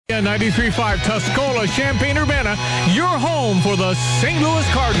93.5 Tuscola, Champaign-Urbana, your home for the St. Louis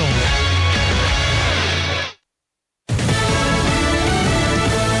Cardinals.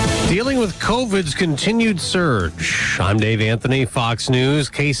 Dealing with COVID's continued surge. I'm Dave Anthony, Fox News.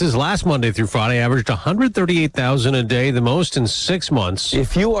 Cases last Monday through Friday averaged 138,000 a day, the most in 6 months.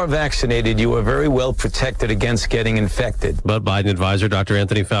 If you are vaccinated, you are very well protected against getting infected. But Biden advisor Dr.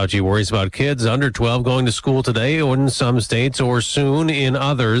 Anthony Fauci worries about kids under 12 going to school today in some states or soon in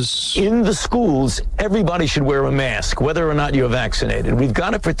others. In the schools, everybody should wear a mask, whether or not you're vaccinated. We've got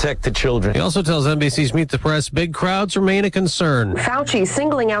to protect the children. He also tells NBC's Meet the Press big crowds remain a concern. Fauci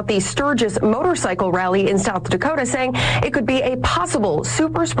singling out the Sturgis motorcycle rally in South Dakota, saying it could be a possible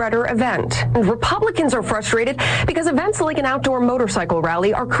super spreader event. And Republicans are frustrated because events like an outdoor motorcycle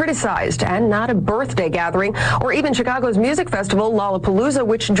rally are criticized, and not a birthday gathering or even Chicago's music festival Lollapalooza,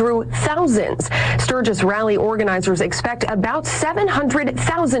 which drew thousands. Sturgis rally organizers expect about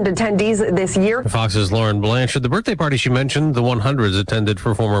 700,000 attendees this year. Fox's Lauren Blanchard, the birthday party she mentioned, the 100s attended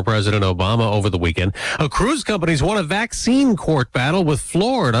for former President Obama over the weekend. A cruise company's won a vaccine court battle with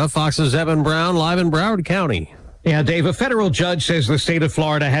Florida. Fox's Evan Brown live in Broward County. Yeah, Dave, a federal judge says the state of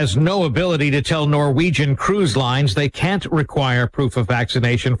Florida has no ability to tell Norwegian cruise lines they can't require proof of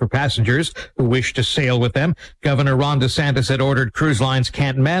vaccination for passengers who wish to sail with them. Governor Ron DeSantis had ordered cruise lines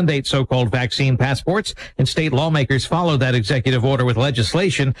can't mandate so-called vaccine passports, and state lawmakers followed that executive order with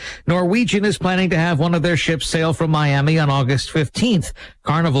legislation. Norwegian is planning to have one of their ships sail from Miami on August 15th.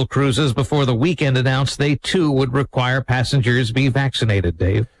 Carnival Cruises before the weekend announced they too would require passengers be vaccinated,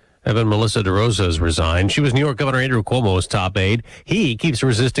 Dave. Evan Melissa DeRosa has resigned. She was New York Governor Andrew Cuomo's top aide. He keeps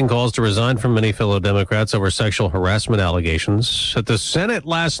resisting calls to resign from many fellow Democrats over sexual harassment allegations. At the Senate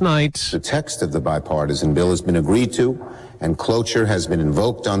last night, the text of the bipartisan bill has been agreed to, and cloture has been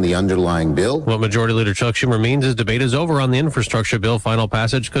invoked on the underlying bill. What Majority Leader Chuck Schumer means is debate is over on the infrastructure bill. Final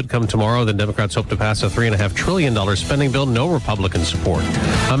passage could come tomorrow. The Democrats hope to pass a $3.5 trillion spending bill. No Republican support.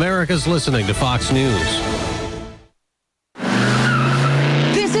 America's listening to Fox News.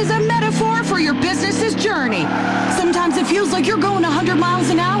 For your business's journey. Sometimes it feels like you're going 100 miles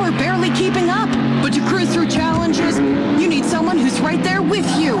an hour, barely keeping up. But to cruise through challenges, you need someone who's right there with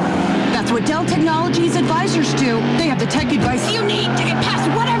you. That's what Dell Technologies advisors do. They have the tech advice you need to get past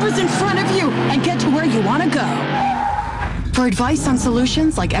whatever's in front of you and get to where you want to go. For advice on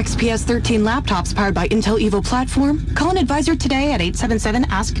solutions like XPS 13 laptops powered by Intel Evo platform, call an advisor today at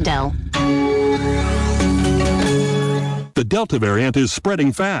 877-ASK-DELL. The Delta variant is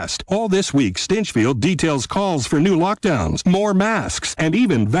spreading fast. All this week, Stinchfield details calls for new lockdowns, more masks, and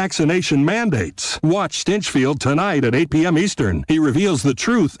even vaccination mandates. Watch Stinchfield tonight at 8 p.m. Eastern. He reveals the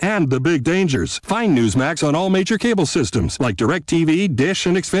truth and the big dangers. Find Newsmax on all major cable systems like DirecTV, Dish,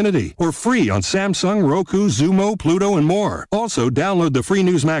 and Xfinity, or free on Samsung, Roku, Xumo, Pluto, and more. Also, download the free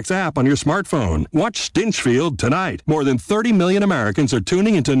Newsmax app on your smartphone. Watch Stinchfield tonight. More than 30 million Americans are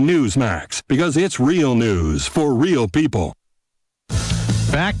tuning into Newsmax because it's real news for real people.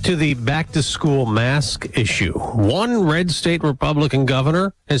 Back to the back-to-school mask issue. One red state Republican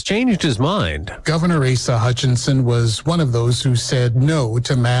governor has changed his mind. Governor Asa Hutchinson was one of those who said no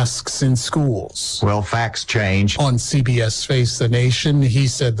to masks in schools. Well, facts change. On CBS Face the Nation, he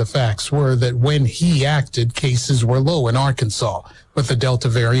said the facts were that when he acted, cases were low in Arkansas, but the Delta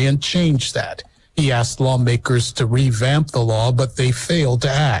variant changed that. He asked lawmakers to revamp the law, but they failed to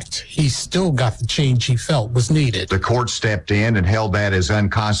act. He still got the change he felt was needed. The court stepped in and held that as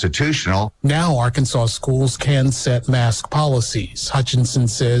unconstitutional. Now Arkansas schools can set mask policies. Hutchinson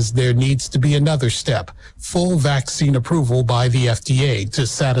says there needs to be another step, full vaccine approval by the FDA to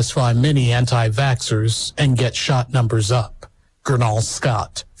satisfy many anti-vaxxers and get shot numbers up. Gernal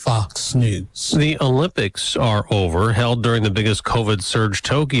Scott, Fox News. The Olympics are over. Held during the biggest COVID surge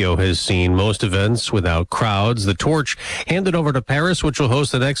Tokyo has seen, most events without crowds. The torch handed over to Paris, which will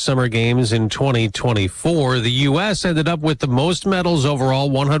host the next Summer Games in 2024. The U.S. ended up with the most medals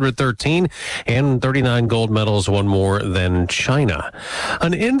overall, 113, and 39 gold medals, one more than China.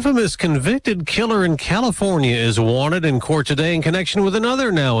 An infamous convicted killer in California is wanted in court today in connection with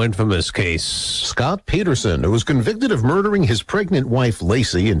another now infamous case. Scott Peterson, who was convicted of murdering his pregnant wife,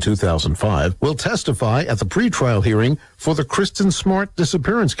 Lacey, in 2005, will testify at the pretrial hearing for the Kristen Smart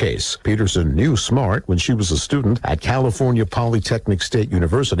disappearance case. Peterson knew Smart when she was a student at California Polytechnic State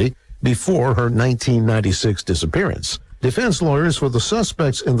University before her 1996 disappearance. Defense lawyers for the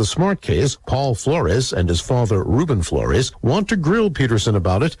suspects in the Smart case, Paul Flores and his father, Ruben Flores, want to grill Peterson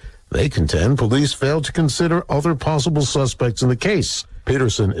about it. They contend police failed to consider other possible suspects in the case.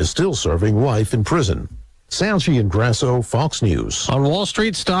 Peterson is still serving life in prison. Salchi and Grasso, Fox News. On Wall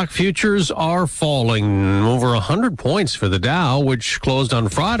Street, stock futures are falling over 100 points for the Dow, which closed on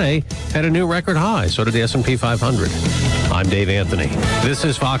Friday at a new record high. So did the S&P 500. I'm Dave Anthony. This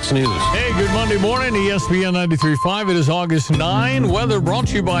is Fox News. Hey, good Monday morning, ESPN 93.5. It is August 9. Weather brought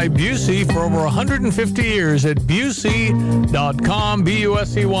to you by Ducey for over 150 years at Busey.com,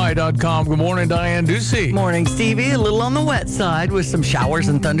 BUSEY.com. Good morning, Diane. Ducey. Morning, Stevie. A little on the wet side with some showers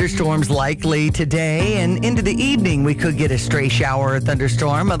and thunderstorms likely today. And into the evening, we could get a stray shower or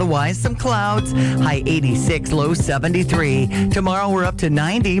thunderstorm. Otherwise, some clouds. High 86, low 73. Tomorrow, we're up to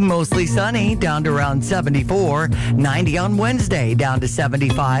 90, mostly sunny, down to around 74. 90 on Wednesday, down to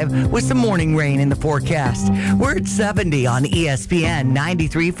 75 with some morning rain in the forecast. We're at 70 on ESPN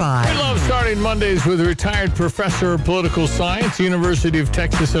 93.5. We love starting Mondays with retired professor of political science, University of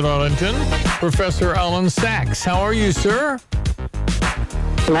Texas at Arlington, Professor Allan Saxe. How are you, sir?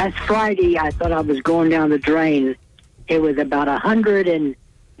 Last Friday, I thought I was going down the drain. It was about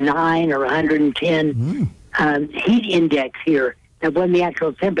 109 or 110 heat index here. That wasn't the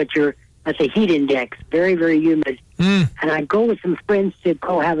actual temperature. That's a heat index. Very, very humid. And I go with some friends to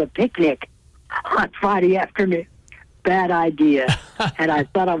go have a picnic on Friday afternoon. Bad idea. And I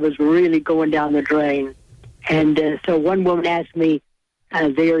thought I was really going down the drain. And so one woman asked me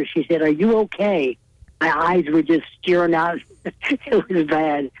there, she said, "Are you okay?" My eyes were just staring out. It was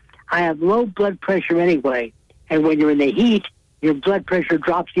bad. I have low blood pressure anyway. And when you're in the heat, your blood pressure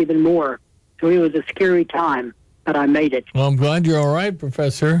drops even more. So it was a scary time, but I made it. Well, I'm glad you're all right,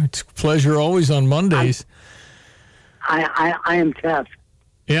 Professor. It's a pleasure always on Mondays. I am tough.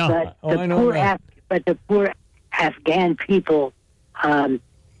 Yeah, but I know that. But the poor Afghan people, I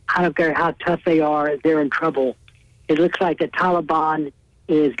don't care how tough they are, they're in trouble. It looks like the Taliban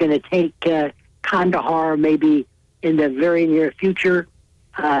is going to take Kandahar maybe in the very near future.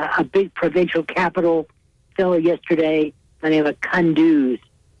 A big provincial capital fell yesterday by the name of Kunduz,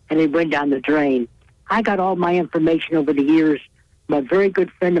 and it went down the drain. I got all my information over the years from a very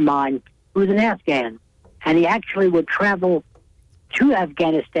good friend of mine who's an Afghan, and he actually would travel to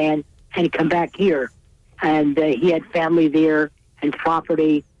Afghanistan and come back here. And he had family there and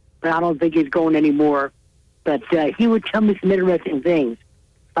property, but I don't think he's going anymore. But he would tell me some interesting things.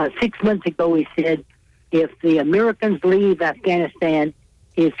 6 months ago, he said, if the Americans leave Afghanistan,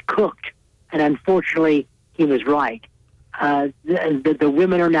 it's cooked. And unfortunately, he was right. The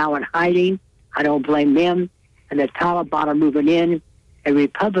women are now in hiding. I don't blame them. And the Taliban are moving in. A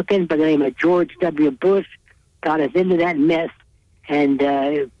Republican by the name of George W. Bush got us into that mess. And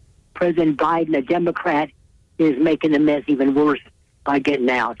President Biden, a Democrat, is making the mess even worse by getting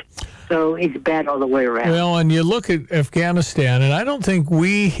out. So it's bad all the way around. Well, and you look at Afghanistan, and I don't think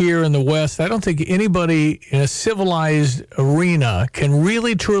we here in the West, I don't think anybody in a civilized arena can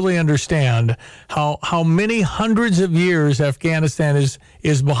really truly understand how many hundreds of years Afghanistan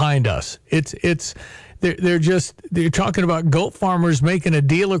is behind us. They're talking about goat farmers making a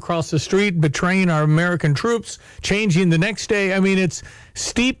deal across the street, betraying our American troops, changing the next day. I mean, it's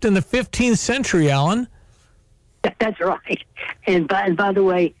steeped in the 15th century, Alan. That's right. And by the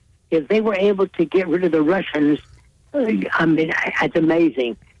way, if they were able to get rid of the Russians, I mean, it's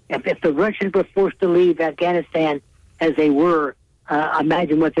amazing. If the Russians were forced to leave Afghanistan as they were,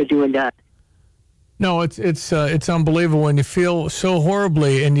 imagine what they're doing to us. No, it's unbelievable when you feel so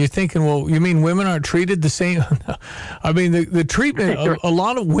horribly, and you're thinking, well, you mean women aren't treated the same? I mean, the treatment a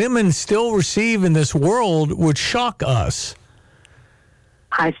lot of women still receive in this world would shock us.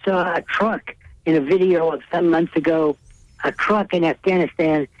 I saw a truck in a video of some months ago, a truck in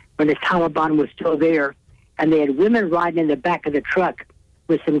Afghanistan when the Taliban was still there, and they had women riding in the back of the truck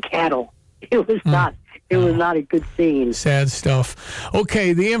with some cattle. It was not a good scene. Sad stuff.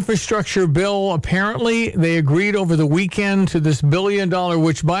 Okay, the infrastructure bill, apparently they agreed over the weekend to this $1 billion,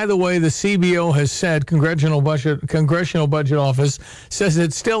 which, by the way, the CBO has said, Congressional Budget Office, says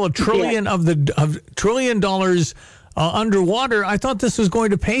it's still $1 trillion of $1 trillion underwater. I thought this was going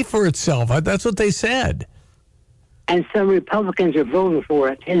to pay for itself. That's what they said. And some Republicans are voting for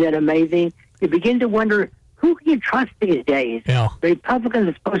it. Isn't that amazing? You begin to wonder, who can you trust these days? Yeah. Republicans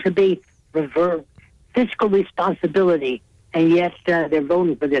are supposed to be for fiscal responsibility, and yet they're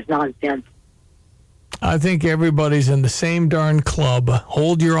voting for this nonsense. I think everybody's in the same darn club.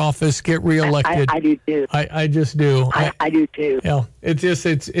 Hold your office, get reelected. I do too. I just do. I do too. Yeah,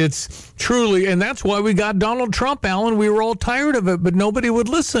 it's truly, and that's why we got Donald Trump, Alan. We were all tired of it, but nobody would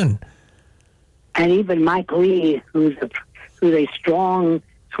listen. And even Mike Lee, who's a strong,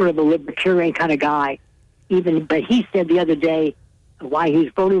 sort of a libertarian kind of guy, but he said the other day why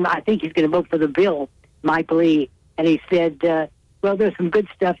he's voting. I think he's going to vote for the bill, Mike Lee, and he said, well, there's some good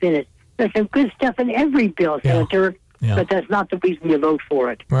stuff in it. There's some good stuff in every bill, Senator, but that's not the reason you vote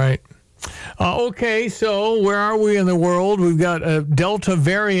for it. Right. Okay, so where are we in the world? We've got a Delta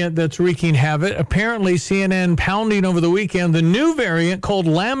variant that's wreaking havoc. Apparently, CNN pounding over the weekend the new variant called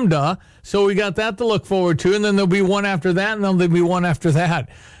Lambda. So we got that to look forward to, and then there'll be one after that, and then there'll be one after that.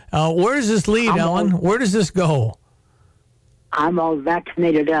 Where does this lead, Alan? Where does this go? I'm all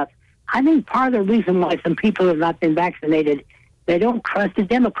vaccinated up. I think part of the reason why some people have not been vaccinated, they don't trust the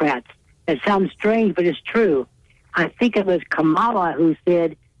Democrats. It sounds strange, but it's true. I think it was Kamala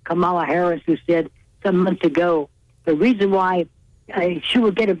Harris who said some months ago, the reason why she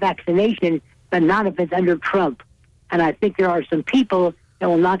will get a vaccination, but not if it's under Trump. And I think there are some people that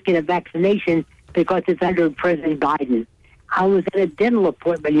will not get a vaccination because it's under President Biden. I was at a dental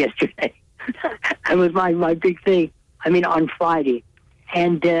appointment yesterday. That was my big thing. On Friday.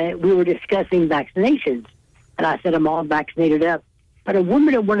 And we were discussing vaccinations. And I said, I'm all vaccinated up. But a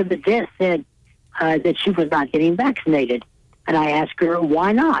woman at one of the desks said that she was not getting vaccinated. And I asked her,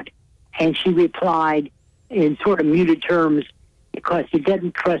 why not? And she replied in sort of muted terms, because she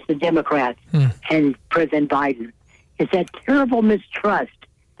doesn't trust the Democrats and President Biden. It's that terrible mistrust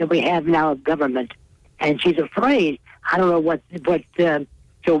that we have now of government. And she's afraid. I don't know what Joe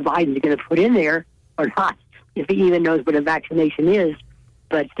Biden's going to put in there or not, if he even knows what a vaccination is.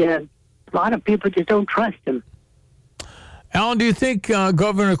 But a lot of people just don't trust him. Alan, do you think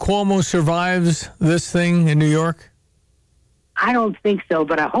Governor Cuomo survives this thing in New York? I don't think so,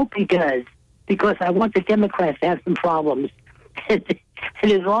 but I hope he does, because I want the Democrats to have some problems. And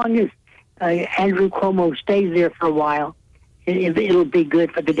as long as Andrew Cuomo stays there for a while, it'll be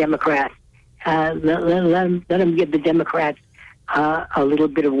good for the Democrats. Let them give the Democrats a little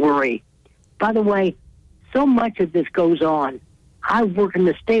bit of worry. By the way, so much of this goes on. I worked in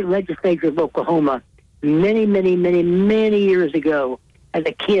the state legislature of Oklahoma many, many, many, many years ago as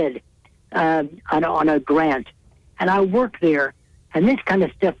a kid on a grant. And I worked there, and this kind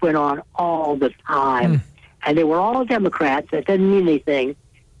of stuff went on all the time. And they were all Democrats. That doesn't mean anything.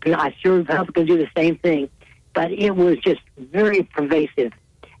 I sure Republicans do the same thing. But it was just very pervasive.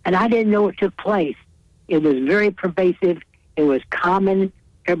 And I didn't know it took place. It was very pervasive. It was common.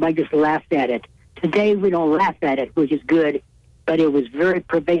 Everybody just laughed at it. Today, we don't laugh at it, which is good. But it was very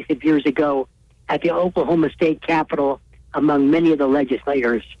pervasive years ago at the Oklahoma State Capitol among many of the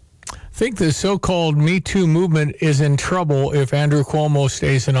legislators. I think the so-called Me Too movement is in trouble if Andrew Cuomo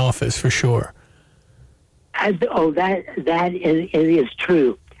stays in office, for sure. That is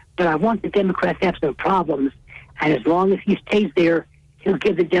true. But I want the Democrats to have some problems. And as long as he stays there, he'll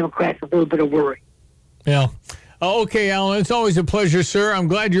give the Democrats a little bit of worry. Yeah. Okay, Alan, it's always a pleasure, sir. I'm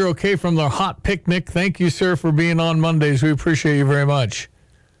glad you're okay from the hot picnic. Thank you, sir, for being on Mondays. We appreciate you very much.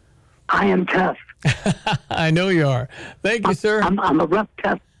 I am tough. I know you are. Thank you, sir. I'm a rough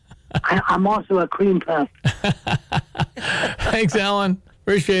tough. I'm also a cream puff. Thanks, Alan.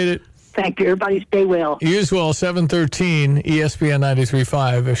 Appreciate it. Thank you. Everybody stay well. You as well. 713 ESPN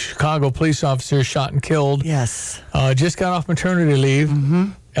 93.5. A Chicago police officer shot and killed. Yes. Just got off maternity leave.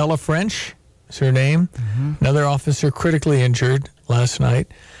 Ella French is her name. Another officer critically injured last night.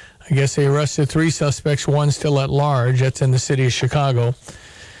 I guess they arrested 3 suspects, one still at large. That's in the city of Chicago,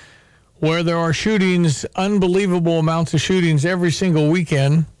 where there are shootings, unbelievable amounts of shootings every single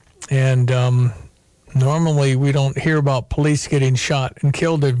weekend. And normally we don't hear about police getting shot and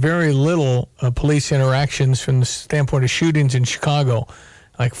killed. There are very little police interactions from the standpoint of shootings in Chicago,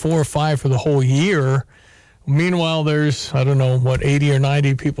 like 4 or 5 for the whole year. Meanwhile, there's, 80 or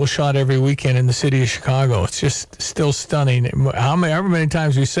 90 people shot every weekend in the city of Chicago. It's just still stunning. However many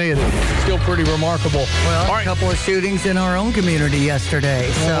times we say it, it's still pretty remarkable. Well, a couple of shootings in our own community yesterday.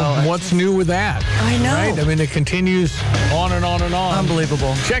 So what's new with that? I know. Right? I mean, it continues on and on and on.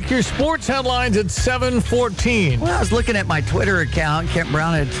 Unbelievable. Check your sports headlines at 7:14. Well, I was looking at my Twitter account. Kent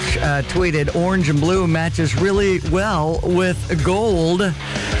Brown had tweeted, orange and blue matches really well with gold,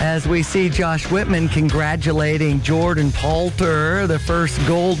 as we see Josh Whitman congratulating Jordan Poulter, the first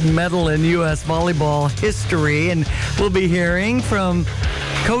gold medal in U.S. volleyball history. And we'll be hearing from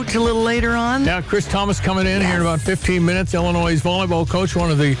Coach a little later on. Yeah, Chris Tamas coming in here in about 15 minutes. Illinois' volleyball coach, one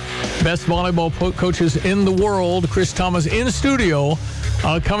of the best volleyball coaches in the world. Chris Tamas in studio.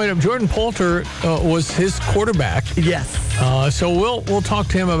 Coming up, Jordan Poulter was his quarterback. Yes. So we'll talk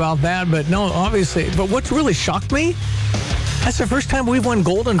to him about that. But no, obviously. But what's really shocked me That's the first time we've won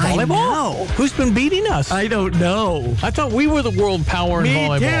gold in volleyball? I know. Who's been beating us? I don't know. I thought we were the world power in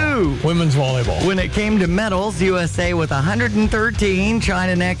volleyball. Too. Women's volleyball. When it came to medals, USA with 113,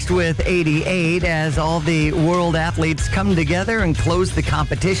 China next with 88, as all the world athletes come together and close the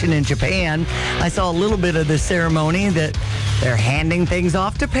competition in Japan. I saw a little bit of the ceremony that they're handing things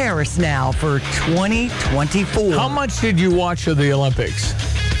off to Paris now for 2024. How much did you watch of the Olympics?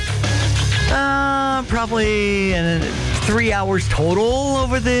 Probably 3 hours total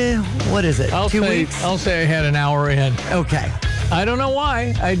over the, what is it, 2 weeks? I'll say I had an hour in. Okay. I don't know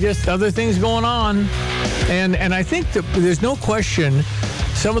why. I just, other things going on. And I think that there's no question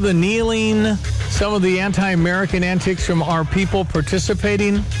some of the kneeling, some of the anti-American antics from our people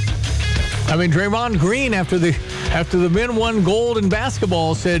participating. I mean, Draymond Green, after the men won gold in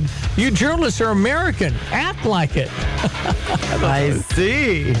basketball, said, "You journalists are American. Act like it." I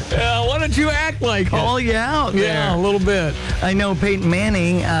see. Why don't you act like it? Call you out there. Yeah, a little bit. I know Peyton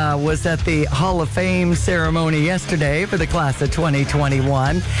Manning was at the Hall of Fame ceremony yesterday for the class of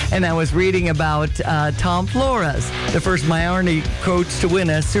 2021, and I was reading about Tom Flores, the first Miami coach to win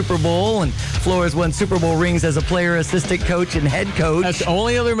a Super Bowl, and Flores won Super Bowl rings as a player, assistant coach, and head coach. That's the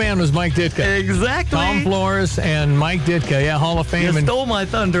only other man was Mike Ditka. Exactly. Tom Flores and Mike Ditka. Yeah, Hall of Fame. You stole my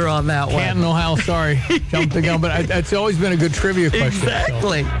thunder on that one. Canton, Ohio. Sorry. Jumped the gun, but it's always been a good trivia question.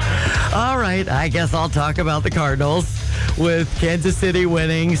 Exactly. So. All right. I guess I'll talk about the Cardinals with Kansas City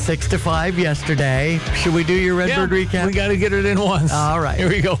winning 6-5 yesterday. Should we do your Redbird recap? We got to get it in once. All right. Here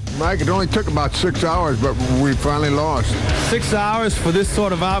we go. Mike, it only took about 6 hours, but we finally lost. 6 hours for this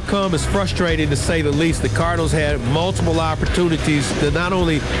sort of outcome is frustrating, to say the least. The Cardinals had multiple opportunities to not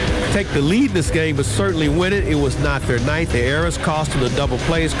only take the lead in this game, but certainly win it. It was not their night. The errors cost them, the double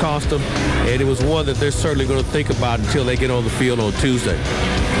plays cost them, and it was one that they're certainly going to think about until they get on the field on Tuesday.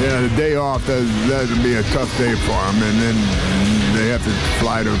 Yeah, the day off, that'll be a tough day for them, and then they have to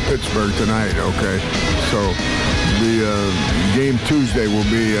fly to Pittsburgh tonight, okay? So the game Tuesday will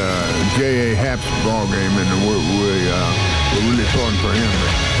be J.A. Happ's ball game, and we're really pulling for him,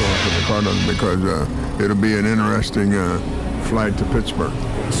 for the Cardinals, because it'll be an interesting flight to Pittsburgh.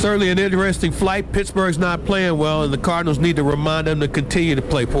 Certainly an interesting flight. Pittsburgh's not playing well, and the Cardinals need to remind them to continue to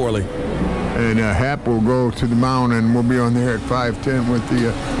play poorly. And Hap will go to the mound, and we'll be on there at 5:10 with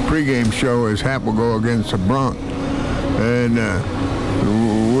the pregame show, as Hap will go against the Bronx. And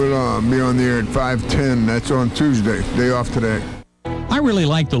we'll be on there at 5:10. That's on Tuesday. Day off today. I really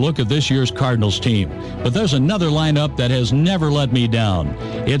like the look of this year's Cardinals team, but there's another lineup that has never let me down.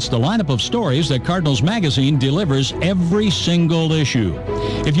 It's the lineup of stories that Cardinals Magazine delivers every single issue.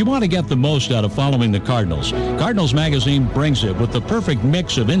 If you want to get the most out of following the Cardinals, Cardinals Magazine brings it with the perfect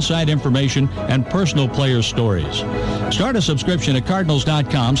mix of inside information and personal player stories. Start a subscription at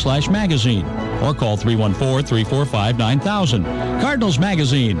cardinals.com/magazine or call 314-345-9000. Cardinals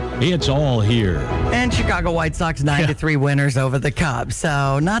Magazine, it's all here. And Chicago White Sox 9-3 winners over the Cubs.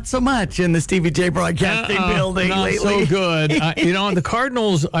 So not so much in the Stevie J Broadcasting building not lately. So good. The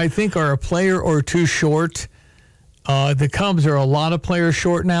Cardinals, I think, are a player or two short. The Cubs are a lot of players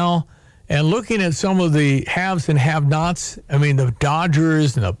short now. And looking at some of the haves and have-nots, I mean, the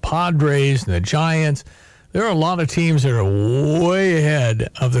Dodgers and the Padres and the Giants, there are a lot of teams that are way ahead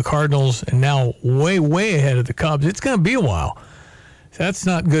of the Cardinals and now way, way ahead of the Cubs. It's going to be a while. That's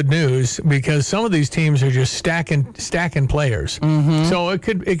not good news, because some of these teams are just stacking players. Mm-hmm. So it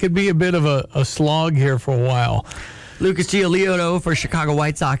could be a bit of a slog here for a while. Lucas Giolito for Chicago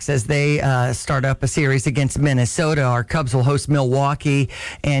White Sox as they start up a series against Minnesota. Our Cubs will host Milwaukee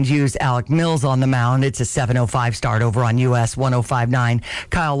and use Alec Mills on the mound. It's a 7:05 start over on US 105.9.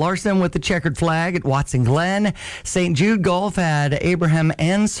 Kyle Larson with the checkered flag at Watson Glen. St. Jude Golf had Abraham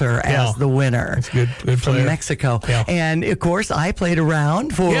Anser as the winner. That's good from player. Mexico. Yeah. And, of course, I played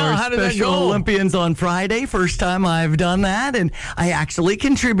around for Special Olympians on Friday. First time I've done that, and I actually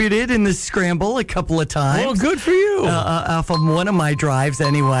contributed in the scramble a couple of times. Well, good for you. Off of one of my drives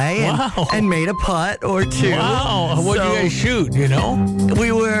anyway. Wow. And made a putt or two. Wow. What did you guys shoot, you know?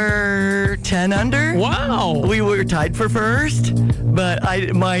 We were 10 under. Wow. We were tied for first, but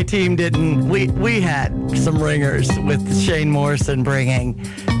my team didn't. We had some ringers with Shane Morrison bringing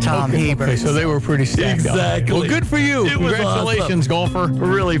Tom Hebert. Okay, so they were pretty stacked up. Exactly. Well, good for you. Congratulations, golfer.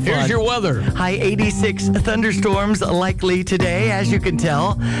 Really fun. Here's your weather. High 86 thunderstorms likely today, as you can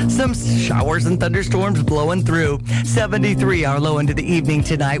tell. Some showers and thunderstorms blowing through. 73 our low into the evening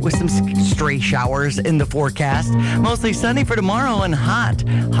tonight with some stray showers in the forecast. Mostly sunny for tomorrow and hot.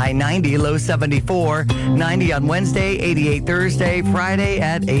 High 90, low 74. 90 on Wednesday, 88 Thursday, Friday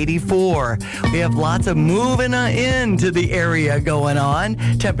at 84. We have lots of moving into the area going on.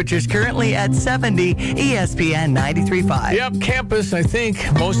 Temperatures currently at 70. ESPN 93.5. Yep, campus, I think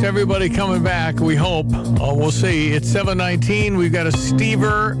most everybody coming back, we hope. We'll see. It's 7:19. We've got a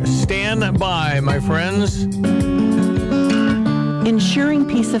Stever stand by, my friends. Ensuring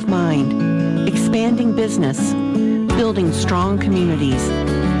peace of mind, expanding business, building strong communities.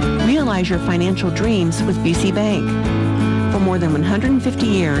 Realize your financial dreams with Ducey Bank. For more than 150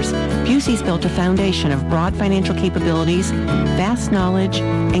 years, Ducey's built a foundation of broad financial capabilities, vast knowledge,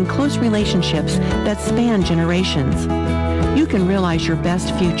 and close relationships that span generations. You can realize your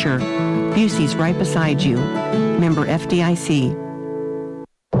best future. Ducey's right beside you. Member FDIC.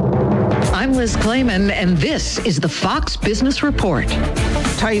 I'm Liz Clayman, and this is the Fox Business Report.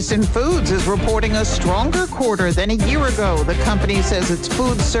 Tyson Foods is reporting a stronger quarter than a year ago. The company says its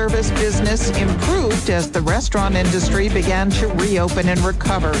food service business improved as the restaurant industry began to reopen and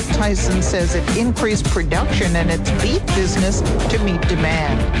recover. Tyson says it increased production in its beef business to meet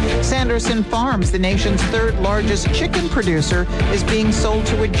demand. Sanderson Farms, the nation's third largest chicken producer, is being sold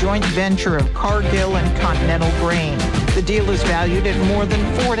to a joint venture of Cargill and Continental Grain. The deal is valued at more than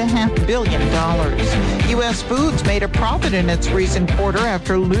 $4.5 billion. U.S. Foods made a profit in its recent quarter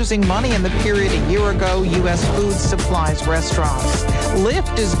after losing money in the period a year ago. U.S. Foods supplies restaurants.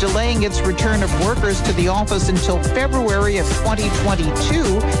 Lyft is delaying its return of workers to the office until February of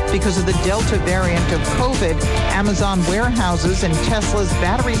 2022 because of the Delta variant of COVID. Amazon warehouses and Tesla's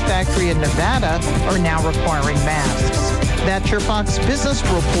battery factory in Nevada are now requiring masks. That's your Fox Business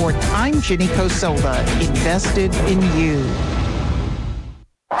Report. I'm Ginny Coselda, invested in you.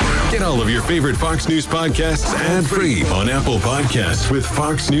 Get all of your favorite Fox News podcasts ad-free on Apple Podcasts with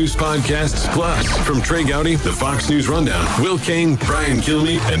Fox News Podcasts Plus. From Trey Gowdy, the Fox News Rundown, Will Kane, Brian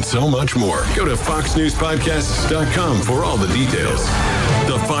Kilmeade, and so much more. Go to foxnewspodcasts.com for all the details.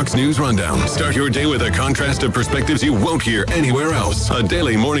 The Fox News Rundown. Start your day with a contrast of perspectives you won't hear anywhere else. A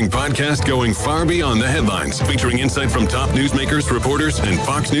daily morning podcast going far beyond the headlines, featuring insight from top newsmakers, reporters, and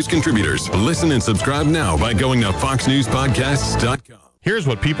Fox News contributors. Listen and subscribe now by going to foxnewspodcasts.com. Here's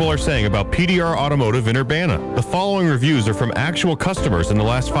what people are saying about PDR Automotive in Urbana. The following reviews are from actual customers in the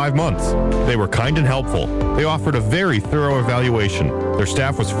last 5 months. They were kind and helpful. They offered a very thorough evaluation. Their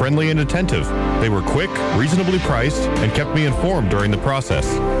staff was friendly and attentive. They were quick, reasonably priced, and kept me informed during the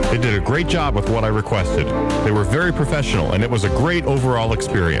process. They did a great job with what I requested. They were very professional, and it was a great overall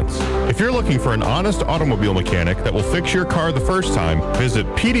experience. If you're looking for an honest automobile mechanic that will fix your car the first time, visit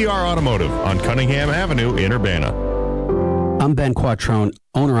PDR Automotive on Cunningham Avenue in Urbana. I'm Ben Quattrone,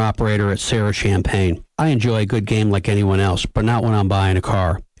 owner-operator at Sarah Champagne. I enjoy a good game like anyone else, but not when I'm buying a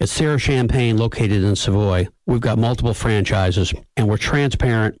car. At Sarah Champagne, located in Savoy, we've got multiple franchises, and we're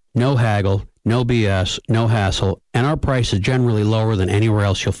transparent, no haggle, no BS, no hassle, and our price is generally lower than anywhere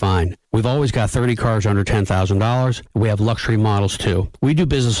else you'll find. We've always got 30 cars under $10,000. We have luxury models too. We do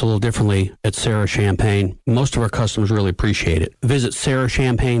business a little differently at Sarah Champagne. Most of our customers really appreciate it. Visit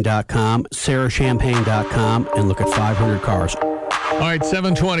sarahchampagne.com, sarahchampagne.com, and look at 500 cars. All right,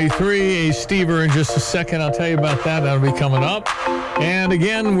 7:23, a Stever in just a second. I'll tell you about that. That'll be coming up. And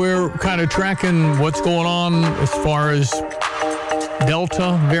again, we're kind of tracking what's going on as far as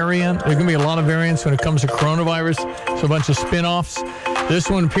Delta variant. There's going to be a lot of variants when it comes to coronavirus. So a bunch of spin-offs. This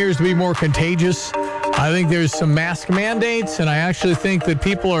one appears to be more contagious. I think there's some mask mandates, and I actually think that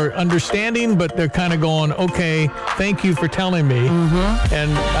people are understanding, but they're kind of going, okay, thank you for telling me.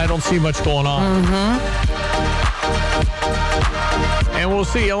 And I don't see much going on. And we'll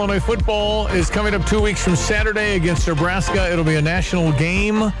see. Illinois football is coming up 2 weeks from Saturday against Nebraska. It'll be a national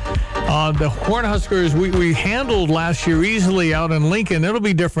game. The Cornhuskers, we handled last year easily out in Lincoln. It'll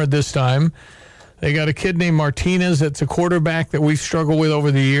be different this time. They got a kid named Martinez that's a quarterback that we've struggled with over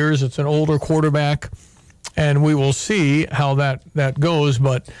the years. It's an older quarterback, and we will see how that goes.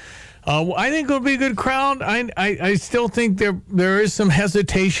 But I think it'll be a good crowd. I still think there is some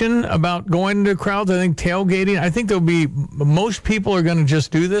hesitation about going to crowds. I think tailgating. I think most people are going to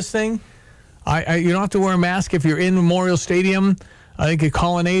just do this thing. You don't have to wear a mask if you're in Memorial Stadium. I think at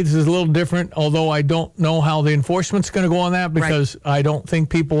Colonnades is a little different, although I don't know how the enforcement's going to go on that because I don't think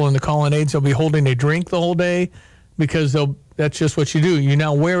people in the Colonnades will be holding a drink the whole day because that's just what you do. You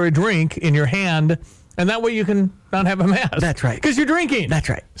now wear a drink in your hand, and that way you can not have a mask. That's right. Because you're drinking. That's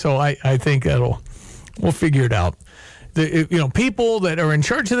right. So I think we'll figure it out. People that are in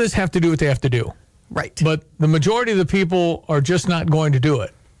charge of this have to do what they have to do. Right. But the majority of the people are just not going to do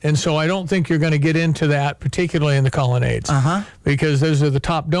it. And so I don't think you're going to get into that, particularly in the Colonnades, because those are the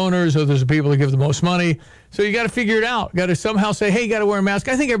top donors, or those are the people that give the most money. So you got to figure it out. Got to somehow say, hey, you got to wear a mask.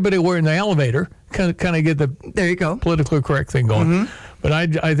 I think everybody wearing the elevator kind of get the there you go politically correct thing going. But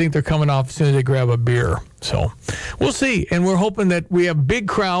I think they're coming off as soon as they grab a beer. So we'll see. And we're hoping that we have big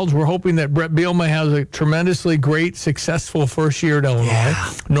crowds. We're hoping that Brett Bielema has a tremendously great, successful first year at Illinois.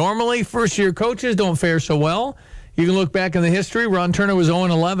 Yeah. Normally, first-year coaches don't fare so well. You can look back in the history. Ron Turner was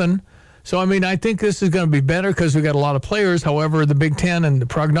 0-11. So, I mean, I think this is going to be better because we got a lot of players. However, the Big Ten and the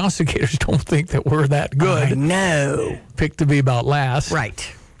prognosticators don't think that we're that good. No. Picked to be about last.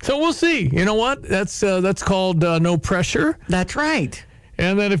 Right. So we'll see. You know what? That's called no pressure. That's right.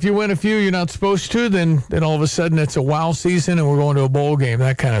 And then if you win a few you're not supposed to, then all of a sudden it's a wow season and we're going to a bowl game,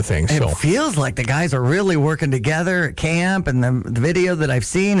 that kind of thing. It feels like the guys are really working together at camp, and the video that I've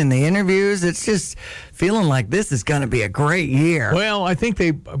seen in the interviews, it's just feeling like this is going to be a great year. Well, I think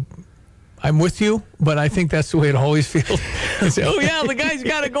I'm with you, but I think that's the way it always feels. They say, oh, yeah, the guys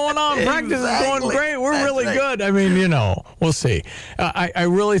got it going on. Practice is going great. We're really good. I mean, we'll see. I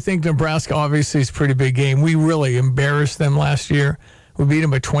really think Nebraska obviously is a pretty big game. We really embarrassed them last year. We beat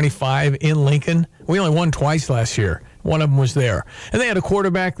them by 25 in Lincoln. We only won twice last year. One of them was there. And they had a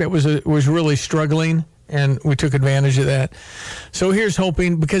quarterback that was really struggling, and we took advantage of that. So here's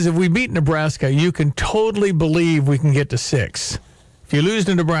hoping, because if we beat Nebraska, you can totally believe we can get to 6. If you lose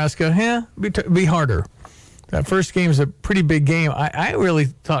to Nebraska, be harder. That first game is a pretty big game. I really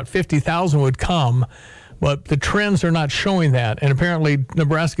thought 50,000 would come, but the trends are not showing that. And apparently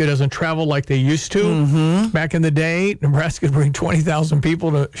Nebraska doesn't travel like they used to. Mm-hmm. Back in the day, Nebraska would bring 20,000 people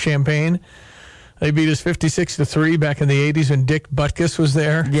to Champaign. They beat us 56-3 back in the 80s when Dick Butkus was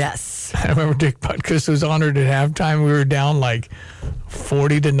there. Yes. I remember Dick Butkus was honored at halftime. We were down like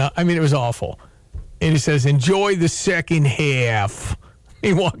 40-0. I mean, it was awful. And he says, enjoy the second half.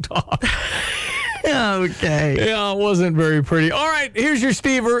 He walked off. Okay. Yeah, it wasn't very pretty. All right, here's your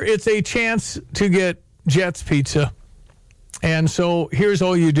Stever. It's a chance to get Jets Pizza. And so here's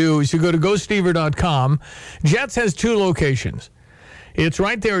all you do is you go to GoStever.com. Jets has 2 locations. It's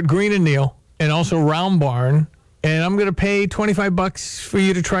right there at Green and Neal and also Round Barn. And I'm going to pay $25 for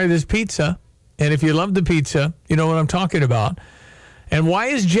you to try this pizza. And if you love the pizza, you know what I'm talking about. And why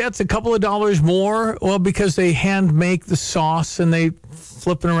is Jets a couple of dollars more? Well, because they hand make the sauce and they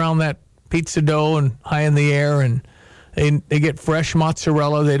flipping around that pizza dough and high in the air, and they get fresh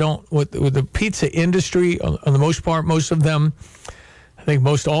mozzarella. They don't, with the pizza industry, on the most part, most of them, I think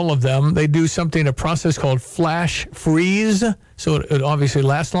most all of them, they do a process called flash freeze, so it obviously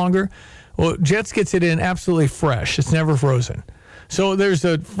lasts longer. Well, Jets gets it in absolutely fresh. It's never frozen. So there's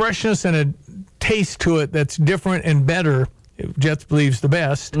a freshness and a taste to it that's different and better. Jets believes the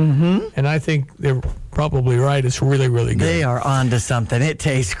best, and I think they're probably right. It's really, really good. They are on to something. It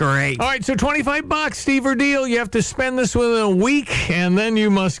tastes great. All right, so $25, Stever deal. You have to spend this within a week, and then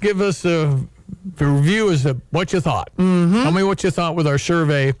you must give us a review as to what you thought. Tell me what you thought with our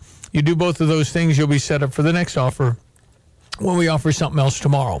survey. You do both of those things, you'll be set up for the next offer when we offer something else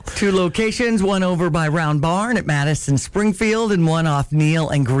tomorrow. 2 locations, one over by Round Barn at Madison Springfield and one off Neal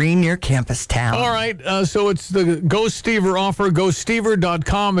and Green near Campus Town. All right, so it's the Go Stever offer,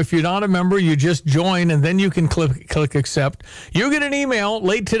 GoStever.com. If you're not a member, you just join, and then you can click accept. You'll get an email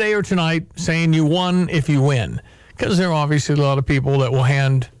late today or tonight saying you won if you win, because there are obviously a lot of people that will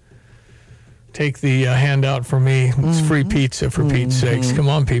take the handout for me. It's free pizza, for Pete's sakes. Come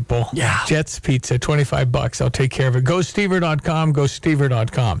on, people. Yeah. Jets Pizza, $25. I'll take care of it. GoStever.com,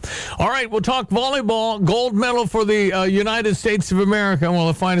 GoStever.com. All right, we'll talk volleyball. Gold medal for the United States of America. One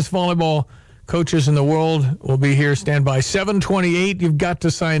of the finest volleyball coaches in the world will be here. Stand by. 7:28. You've got to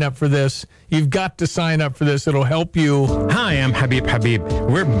sign up for this. You've got to sign up for this. It'll help you. Hi, I'm Habib.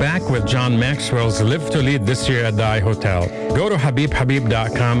 We're back with John Maxwell's Live to Lead this year at the iHotel. Go to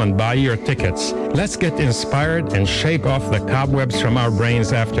HabibHabib.com and buy your tickets. Let's get inspired and shake off the cobwebs from our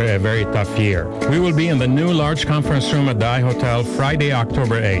brains after a very tough year. We will be in the new large conference room at the iHotel Friday,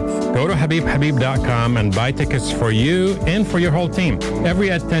 October 8th. Go to HabibHabib.com and buy tickets for you and for your whole team. Every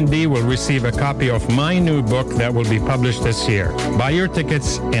attendee will receive a copy of my new book that will be published this year. Buy your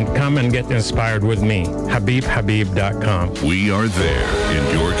tickets and come and get inspired with me. HabibHabib.com. We are there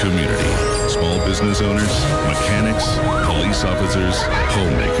in your community. Small business owners, mechanics, police officers,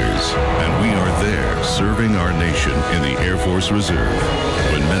 homemakers. And we are there serving our nation in the Air Force Reserve.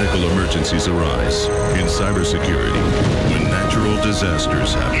 When medical emergencies arise, in cybersecurity, when natural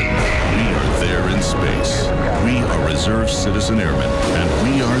disasters happen, we are there in space. We are Reserve Citizen Airmen, and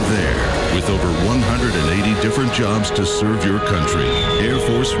we are there with over 180 different jobs to serve your country. Air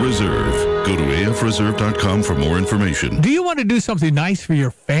Force Reserve. Go to afreserve.com for more information. Do you want to do something nice for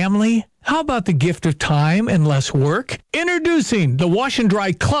your family? How about the gift of time and less work? Introducing the Wash and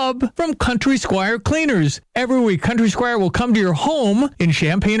Dry Club from Country Squire Cleaners. Every week, Country Squire will come to your home in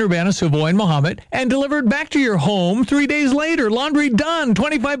Champaign, Urbana, Savoy, and Mahomet and deliver it back to your home 3 days later. Laundry done.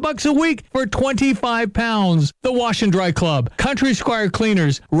 $25 a week for 25 pounds. The Wash and Dry Club. Country Squire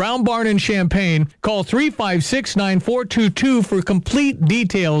Cleaners. Round Barn in Champaign. Call 356-9422 for complete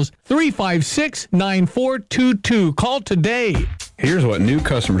details. 356-9422. Call today. Here's what new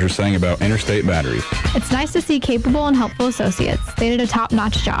customers are saying about Interstate Batteries. It's nice to see capable and helpful associates. They did a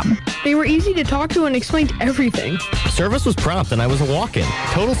top-notch job. They were easy to talk to and explained everything. Service was prompt and I was a walk-in.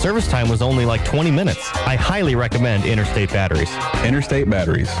 Total service time was only like 20 minutes. I highly recommend Interstate Batteries. Interstate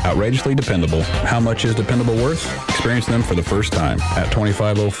Batteries. Outrageously dependable. How much is dependable worth? Experience them for the first time at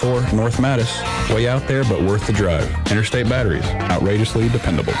 2504 North Mattis. Way out there, but worth the drive. Interstate Batteries. Outrageously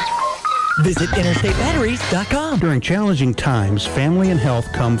dependable. Visit InterstateBatteries.com. During challenging times, family and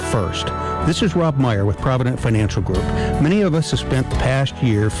health come first. This is Rob Meyer with Provident Financial Group. Many of us have spent the past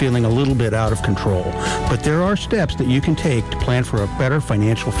year feeling a little bit out of control, but there are steps that you can take to plan for a better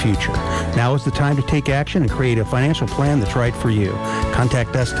financial future. Now is the time to take action and create a financial plan that's right for you.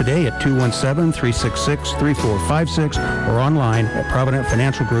 Contact us today at 217-366-3456 or online at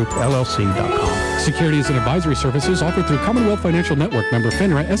ProvidentFinancialGroupLLC.com. Securities and advisory services offered through Commonwealth Financial Network, member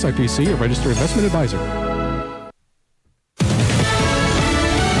FINRA, SIPC, a registered investment advisor.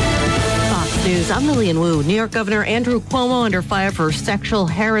 Fox News, I'm Lillian Wu. New York Governor Andrew Cuomo, under fire for sexual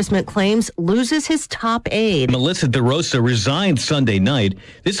harassment claims, loses his top aide. Melissa DeRosa resigned Sunday night.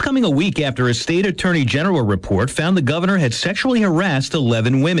 This coming a week after a state attorney general report found the governor had sexually harassed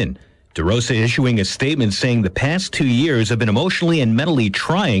 11 women. DeRosa issuing a statement saying the past 2 years have been emotionally and mentally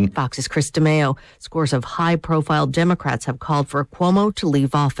trying. Fox's Chris Tamas. Scores of high-profile Democrats have called for Cuomo to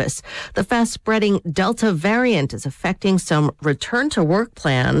leave office. The fast-spreading Delta variant is affecting some return-to-work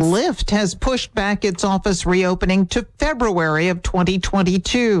plans. Lyft has pushed back its office reopening to February of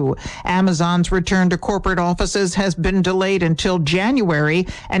 2022. Amazon's return to corporate offices has been delayed until January,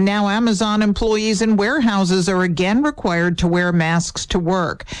 and now Amazon employees in warehouses are again required to wear masks to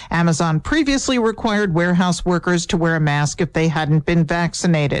work. Amazon previously required warehouse workers to wear a mask if they hadn't been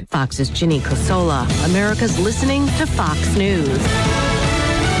vaccinated. Fox's Ginny Cosola. America's listening to Fox News.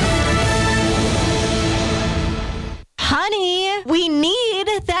 Honey, we need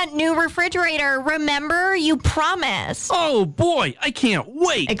that new refrigerator. Remember, you promised. Oh boy, I can't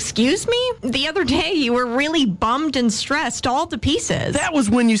wait. Excuse me? The other day you were really bummed and stressed all to pieces. That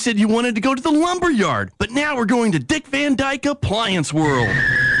was when you said you wanted to go to the lumber yard. But now we're going to Dick Van Dyke Appliance World.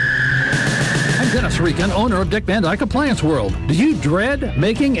 I'm Dennis Regan, owner of Dick Van Dyke Appliance World. Do you dread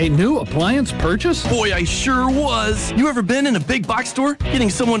making a new appliance purchase? Boy, I sure was. You ever been in a big box store? Getting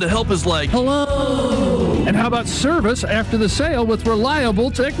someone to help is like, hello. And how about service after the sale with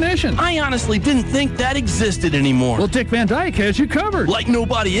reliable technicians? I honestly didn't think that existed anymore. Well, Dick Van Dyke has you covered. Like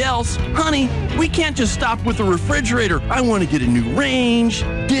nobody else. Honey, we can't just stop with a refrigerator. I want to get a new range,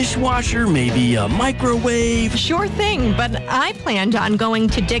 dishwasher, maybe a microwave. Sure thing, but I planned on going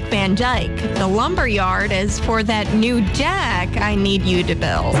to Dick Van Dyke. The lumber yard is for that new deck I need you to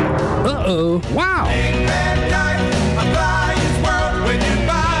build. Uh-oh. Wow. Dick Van Dyke Appliance World. When you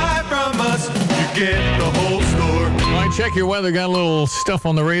buy from us, you get the whole store. All right, check your weather. Got a little stuff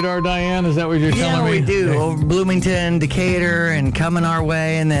on the radar, Diane? Is that what you're telling me? Yeah, we do. Over Bloomington, Decatur, and coming our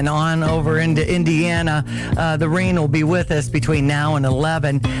way, and then on over into Indiana. The rain will be with us between now and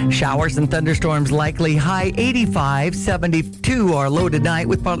 11. Showers and thunderstorms likely. High 85, 72 our low tonight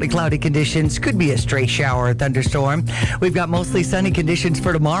with partly cloudy conditions. Could be a stray shower or thunderstorm. We've got mostly sunny conditions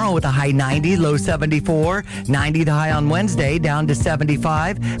for tomorrow with a high 90, low 74. 90 the high on Wednesday, down to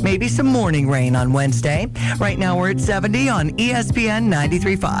 75. Maybe some morning rain on Wednesday. Right now we're at 70 on ESPN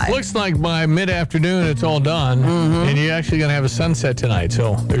 93.5. Looks like by mid-afternoon it's all done, and you're actually going to have a sunset tonight,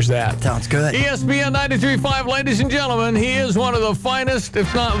 so there's that. Sounds good. ESPN 93.5, ladies and gentlemen, he is one of the finest,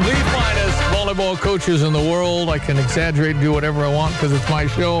 if not the finest, volleyball coaches in the world. I can exaggerate and do whatever I want because it's my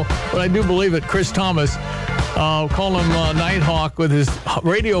show, but I do believe it. Chris Tamas. Call him Nighthawk with his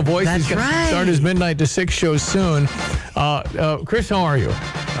radio voice. That's He's going right. to start his Midnight to 6 show soon. Chris, how are you?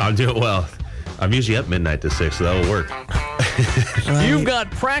 I'm doing well. I'm usually up midnight to 6, so that'll work. You've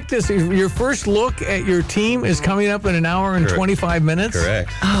got practice. Your first look at your team is coming up in an hour and 25 minutes? Correct.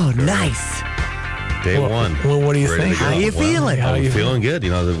 Oh, Correct. nice. Day one. Well, what do you Ready think? to go. How you feeling? I'm feeling good.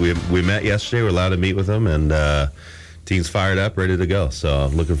 You know, we met yesterday. We're allowed to meet with them, and team's fired up, ready to go. So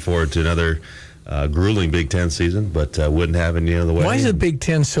I'm looking forward to another grueling Big Ten season, but wouldn't have any other way. Why is the Big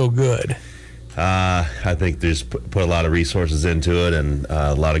Ten so good? I think there's put a lot of resources into it, and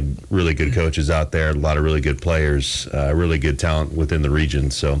a lot of really good coaches out there, a lot of really good players, really good talent within the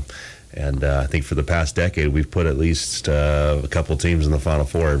region. So And I think for the past decade, we've put at least a couple teams in the Final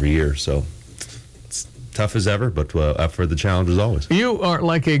Four every year. So it's tough as ever, but up for the challenge as always. You are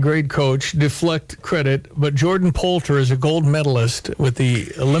like a great coach, deflect credit, but Jordan Poulter is a gold medalist with the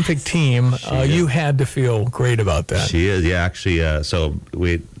Olympic team. You had to feel great about that. She is, yeah, actually.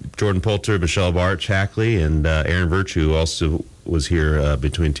 Jordan Poulter, Michelle Barch, Hackley, and Aaron Virtue also was here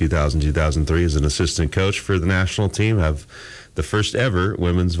between 2000 and 2003 as an assistant coach for the national team. Have the first ever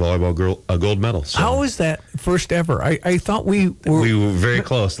women's volleyball gold medal. So. How was that first ever? I thought we were very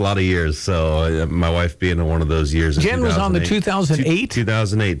close, a lot of years. So my wife being in one of those years. Jen was on the 2008?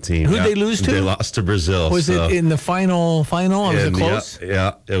 2008 team. Who'd they lose to? They lost to Brazil. Was it in the final? Was it close?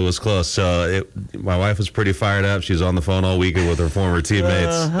 Yeah, it was close. So my wife was pretty fired up. She was on the phone all weekend with her former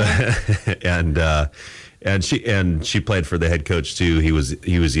teammates. And she played for the head coach too. He was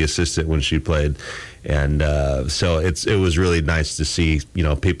the assistant when she played, and so it was really nice to see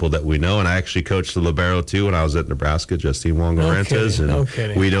people that we know. And I actually coached the libero too when I was at Nebraska. Justine Wong-Orentes,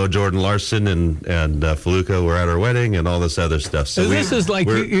 and we know Jordan Larson and Feluca were at our wedding and all this other stuff. So this is like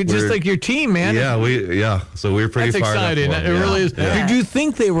you're just like your team, man. Yeah. So we were pretty That's fired exciting. up. It really is. Yeah. Did you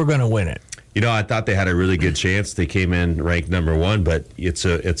think they were going to win it? I thought they had a really good chance. They came in ranked number 1, but it's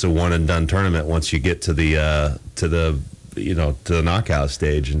a one and done tournament once you get to the knockout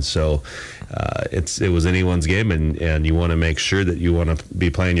stage, and so it was anyone's game, and you want to make sure that you want to be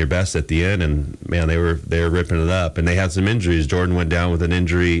playing your best at the end. And man, they were ripping it up, and they had some injuries. Jordan went down with an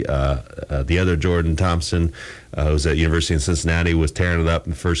injury. The other Jordan Thompson, who was at University of Cincinnati, was tearing it up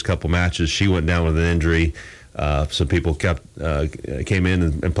in the first couple matches. She went down with an injury. Some people came in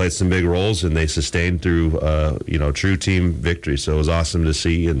and played some big roles, and they sustained through true team victory. So it was awesome to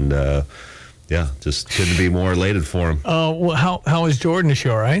see, and just couldn't be more elated for him. Well, how is Jordan? Is she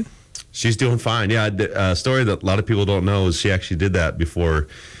all right? She's doing fine. Yeah, a story that a lot of people don't know is she actually did that before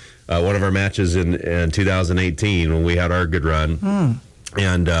one of our matches in 2018 when we had our good run.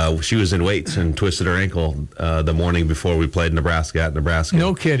 And she was in weights and twisted her ankle the morning before we played Nebraska at Nebraska.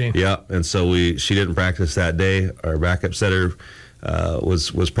 No kidding. Yeah, and so she didn't practice that day. Our backup setter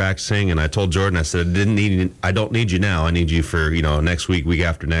was practicing, and I told Jordan, I said, I don't need you now. I need you for next week, week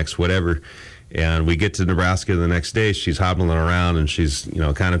after next, whatever. And we get to Nebraska the next day. She's hobbling around, and she's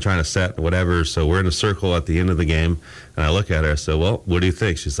kind of trying to set whatever. So we're in a circle at the end of the game, and I look at her. I said, "Well, what do you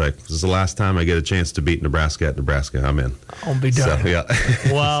think?" She's like, "This is the last time I get a chance to beat Nebraska at Nebraska. I'm in." I'll be done. So, yeah.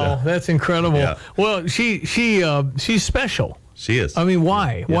 Wow, that's incredible. Yeah. Well, she's special. She is. I mean,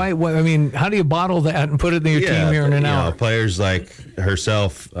 why? Yeah. Why? I mean, how do you bottle that and put it in your team here in an hour? Players like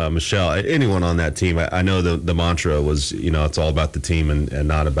herself, Michelle, anyone on that team. I know the mantra was, it's all about the team and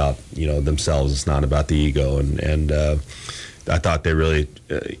not about, themselves. It's not about the ego. And I thought they really,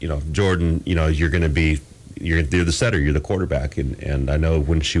 Jordan, you're going to be, you're the setter, you're the quarterback. And I know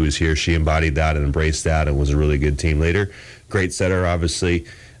when she was here, she embodied that and embraced that and was a really good team leader. Great setter, obviously.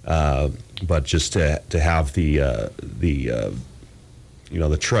 But just to have the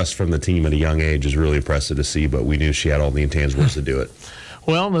trust from the team at a young age is really impressive to see, but we knew she had all the intangibles to do it.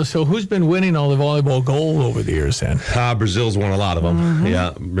 Well, so who's been winning all the volleyball gold over the years then? Brazil's won a lot of them. Mm-hmm.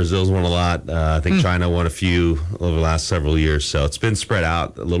 Yeah, Brazil's won a lot. I think China won a few over the last several years, so it's been spread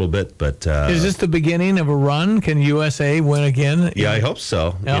out a little bit. But is this the beginning of a run? Can USA win again? Yeah, I hope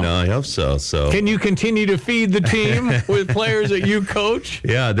so. Yeah. I hope so. So can you continue to feed the team with players that you coach?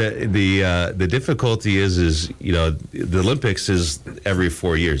 Yeah, the difficulty is the Olympics is every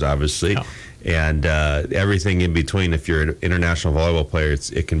 4 years, obviously. Yeah. And everything in between. If you're an international volleyball player,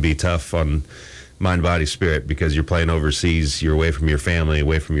 it can be tough on mind, body, spirit, because you're playing overseas, you're away from your family,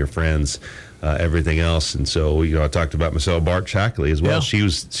 away from your friends, everything else. And so, I talked about Michelle Barch Hackley as well. Yeah.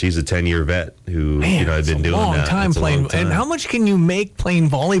 She's a 10-year vet who had been doing that. Time playing. And how much can you make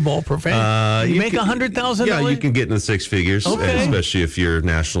playing volleyball professionally? You make $100,000? Yeah, you can get in the six figures, especially if you're a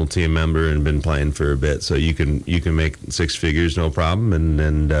national team member and been playing for a bit. So you can make six figures, no problem.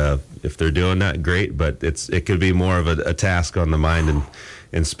 And if they're doing that, great. But it could be more of a task on the mind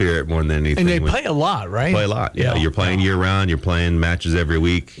and spirit more than anything. And they play a lot, right? Play a lot, yeah. You're playing year-round. You're playing matches every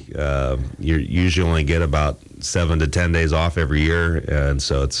week. You usually only get about 7 to 10 days off every year, and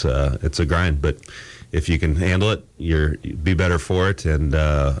so it's a grind. But if you can handle it, be better for it. And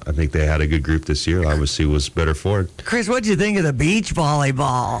I think they had a good group this year. Obviously, was better for it. Chris, what'd you think of the beach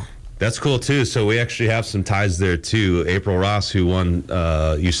volleyball? That's cool too. So we actually have some ties there too. April Ross, who won,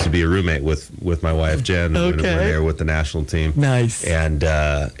 used to be a roommate with my wife Jen. Okay. When we were there with the national team. Nice. And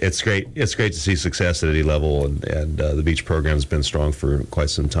it's great. It's great to see success at any level, and the beach program's been strong for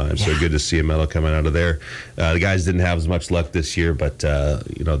quite some time. So good to see a medal coming out of there. The guys didn't have as much luck this year, but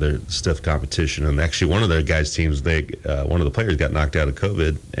they're stiff competition. And actually, one of the guys' teams, one of the players got knocked out of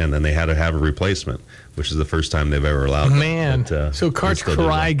COVID, and then they had to have a replacement, which is the first time they've ever allowed. Man, so Karch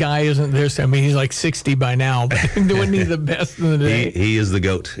Karai guy isn't there. I mean, he's like 60 by now, but wasn't he the best in the day? He is the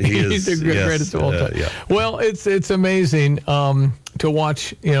GOAT. He's the greatest of all time. Yeah. Well, it's amazing to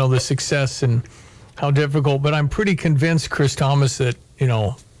watch, the success and how difficult. But I'm pretty convinced, Chris Tamas, that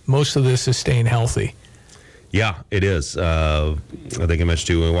most of this is staying healthy. Yeah, it is. I think I mentioned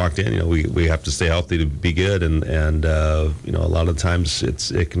too when we walked in. We have to stay healthy to be good, and a lot of times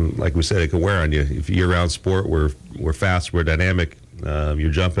it can, like we said, it can wear on you. If you're around sport, we're fast, we're dynamic.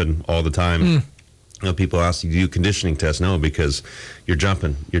 You're jumping all the time. People ask you to do conditioning tests. No, because you're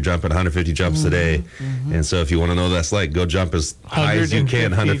jumping 150 jumps a day, and so if you want to know what that's like, go jump as high as you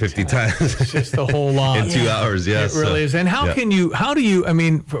can 150 times. It's just a whole lot in 2 hours. Yes, it really is. And how do you? I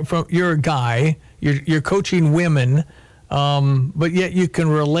mean, from you're a guy. You're coaching women, but yet you can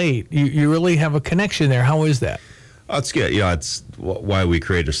relate. You really have a connection there. How is that? It's good. It's why we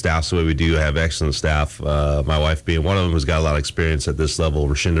create a staff the way we do. Have excellent staff. My wife being one of them, who's got a lot of experience at this level.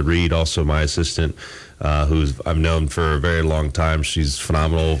 Rashinda Reed, also my assistant, who's I've known for a very long time. She's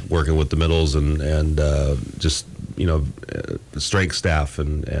phenomenal working with the middles and just strength staff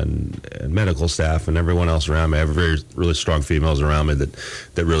and medical staff and everyone else around me. I have really strong females around me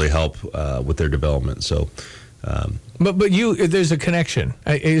that really help with their development. So. But there's a connection.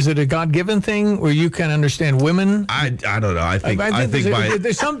 Is it a God-given thing where you can understand women? I don't know. I think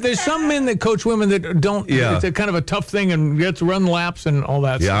there's some men that coach women that don't. Yeah. It's a kind of a tough thing, and you have to run laps and all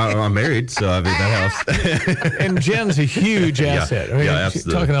that. Yeah, stuff. I'm married, so I mean that helps. And Jen's a huge asset. She's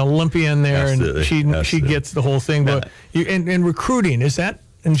absolutely. talking Olympian there, Absolutely. and she gets the whole thing. But and recruiting, is that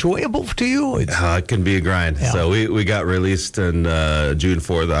enjoyable to you? It can be a grind. Yeah. So we got released on June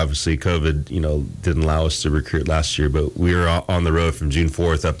 4th. Obviously, COVID, didn't allow us to recruit last year, but we were on the road from June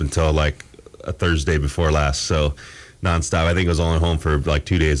 4th up until like a Thursday before last. So nonstop. I think I was only home for like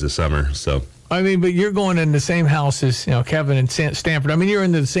 2 days this summer. So. I mean, but you're going in the same house as Kevin and Stanford. I mean, you're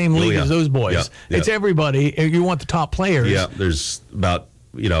in the same league as those boys. Yeah. It's everybody. You want the top players. Yeah, there's about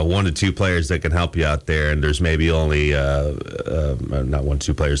 1 to 2 players that can help you out there, and there's maybe only not 1 to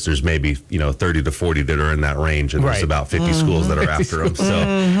 2 players. There's maybe 30 to 40 that are in that range, and there's about 50 schools that are after them. So,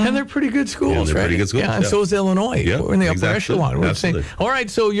 and they're pretty good schools, they're right? pretty good schools. Yeah, and so is Illinois. Yeah, we're in the upper echelon. We're saying, all right.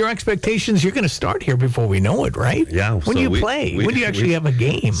 So your expectations, you're going to start here before we know it, right? Yeah. When do you play? When do you actually have a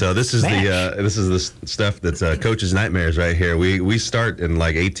game? So this is the stuff that's coach's nightmares right here. We start in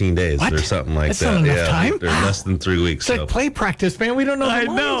like 18 days or something like that's that. Not enough time. They're less than 3 weeks. It's like play practice, man. We don't know. I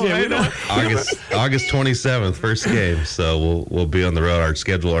know. August 27th, first game. So we'll be on the road.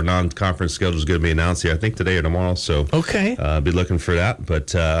 Our non-conference schedule is going to be announced here, I think today or tomorrow. So be looking for that.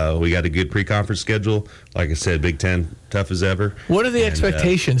 But we got a good pre-conference schedule. Like I said, Big Ten, tough as ever. What are the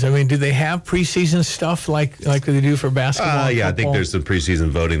expectations? I mean, do they have preseason stuff like they do for basketball? Yeah, I think there's some preseason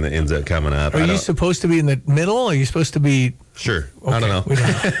voting that ends up coming up. Are you supposed to be in the middle? Or are you supposed to be? Sure. Okay. I don't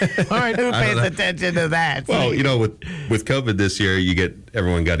know. All right. Who pays attention to that? Well, with COVID this year,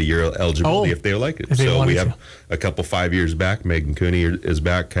 everyone got a year eligibility if they like it. So we have a couple 5 years back. Megan Cooney is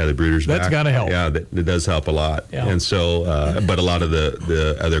back. Kylie Bruder's back. That's got to help. Yeah, that does help a lot. Yeah. And so, but a lot of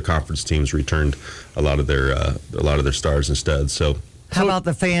the other conference teams returned a lot of their stars and studs. So. How about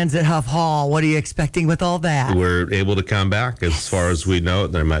the fans at Huff Hall? What are you expecting with all that? We're able to come back as far as we know.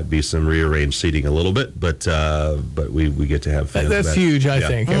 There might be some rearranged seating a little bit, but we get to have fans. That's back. huge, I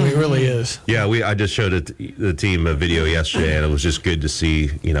think. I mean, it really is. Yeah, I just showed the team a video yesterday, and it was just good to see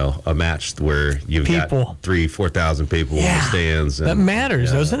a match where you've got 3,000-4,000 people in the stands. And, that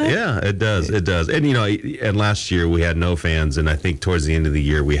matters, doesn't it? Yeah, it does. It does. And and last year we had no fans, and I think towards the end of the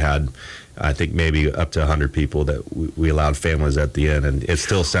year we had. I think maybe up to 100 people that we allowed families at the end, and it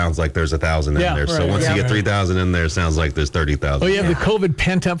still sounds like there's 1,000 in there. So once you get 3,000 in there, it sounds like there's 30,000. Oh, you have the COVID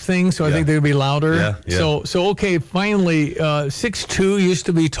pent-up thing, so I think they'll be louder. Yeah. So okay, finally, 6'2" used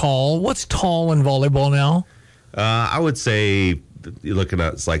to be tall. What's tall in volleyball now? I would say you're looking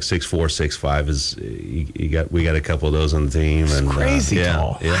at it's like 6'4", 6'5" is we got a couple of those on the team. It's and crazy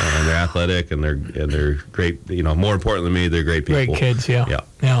tall. Yeah, and they're athletic and they're great. More important than me, they're great people. Great kids,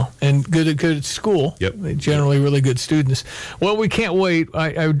 yeah, and good at school. Yep, generally really good students. Well, we can't wait.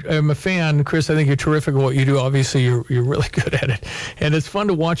 I'm a fan, Chris. I think you're terrific at what you do. Obviously, you're really good at it, and it's fun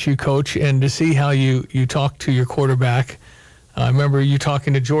to watch you coach and to see how you talk to your quarterback. I remember you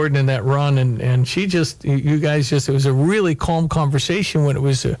talking to Jordan in that run, and she just, you guys just, it was a really calm conversation when it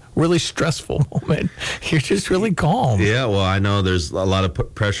was a really stressful moment. You're just really calm. Yeah, well, I know there's a lot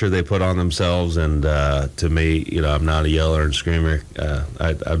of pressure they put on themselves, and to me, I'm not a yeller and screamer.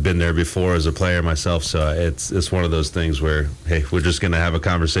 I've been there before as a player myself, so it's one of those things where, hey, we're just going to have a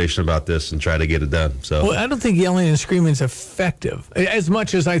conversation about this and try to get it done. So, well, I don't think yelling and screaming is effective as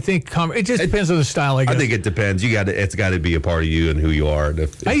much as I think. It just depends on the style, I guess. I think it depends. It's got to be a part of you and who you are.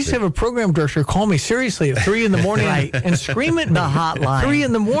 I used to have a program director call me seriously at 3 in the morning and scream at me. The hotline. 3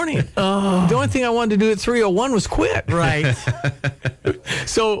 in the morning. The only thing I wanted to do at 3:01 was quit. Right.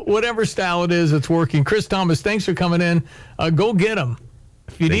 So whatever style it is, it's working. Chris Tamas, thanks for coming in. Go get him.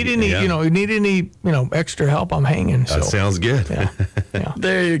 If you need any, extra help, I'm hanging. That sounds good. Yeah.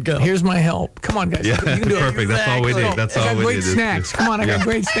 There you go. Here's my help. Come on, guys. Yeah, You can do perfect. it. That's all we need. That's all we need. Great snacks. Come on, I got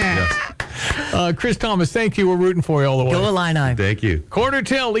great snacks. Chris Tamas, thank you. We're rooting for you all the way. Go Illini. Thank you. Quarter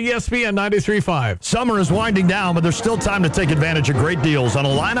till ESPN 93.5. Summer is winding down, but there's still time to take advantage of great deals on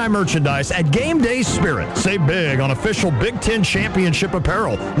Illini merchandise at Game Day Spirit. Save big on official Big Ten Championship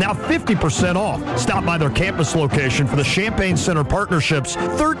apparel. Now 50% off. Stop by their campus location for the Champaign Center Partnerships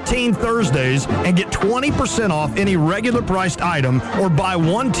 13 Thursdays and get 20% off any regular priced item, or buy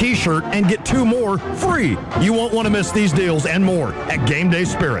one t-shirt and get 2 more free. You won't want to miss these deals and more at Game Day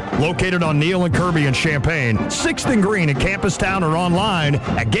Spirit, located on Neal and Kirby in Champaign, 6th and Green in Campus Town, or online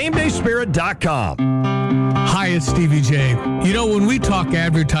at GameDaySpirit.com. Hi, it's Stevie J. When we talk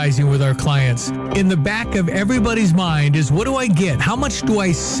advertising with our clients, in the back of everybody's mind is, what do I get? How much do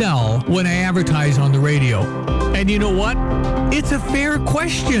I sell when I advertise on the radio? And you know what? It's a fair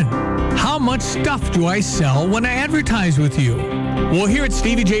question. How much stuff do I sell when I advertise with you? Well, here at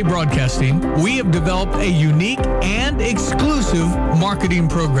Stevie J Broadcasting, we have developed a unique and exclusive marketing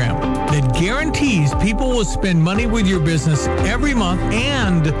program that guarantees people will spend money with your business every month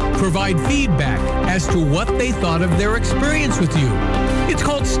and provide feedback as to what they thought of their experience with you. It's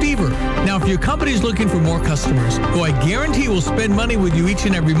called Stever. Now, if your company is looking for more customers who I guarantee will spend money with you each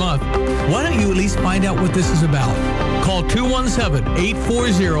and every month, why don't you at least find out what this is about? Call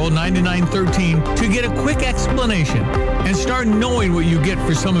 217-840-9913 to get a quick explanation and start knowing what you get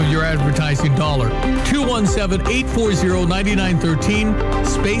for some of your advertising dollar. 217-840-9913.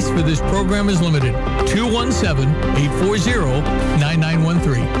 Space for this program is limited.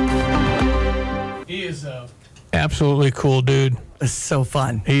 217-840-9913. He is absolutely cool dude. It's so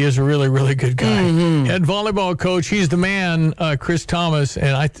fun. He is a really, really good guy. Head volleyball coach. He's the man, Chris Tamas,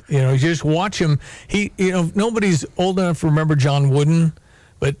 and you just watch him. Nobody's old enough to remember John Wooden,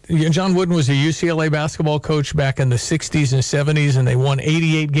 but John Wooden was a UCLA basketball coach back in the 60s and 70s, and they won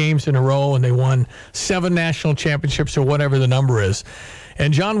 88 games in a row, and they won 7 national championships, or whatever the number is.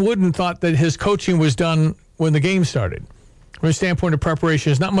 And John Wooden thought that his coaching was done when the game started. From a standpoint of preparation,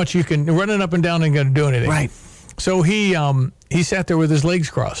 there's not much you can running up and down and going to do anything. Right. So he sat there with his legs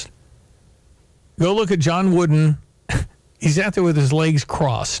crossed. Go look at John Wooden. He sat there with his legs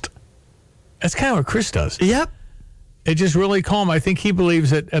crossed. That's kind of what Chris does. Yep. It's just really calm. I think he believes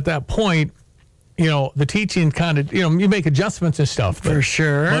that at that point, the teaching kind of, you make adjustments and stuff. For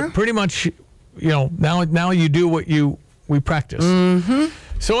sure. But pretty much, now you do what we practice. Mm-hmm.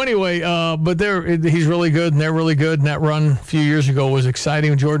 So anyway, but he's really good, and they're really good. And that run a few years ago was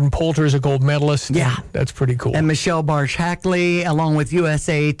exciting. Jordan Poulter is a gold medalist. Yeah. That's pretty cool. And Michelle Barsh-Hackley, along with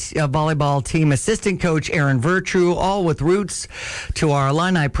USA volleyball team assistant coach Aaron Virtue, all with roots to our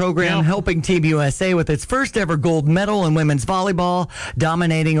Illini program, helping Team USA with its first ever gold medal in women's volleyball,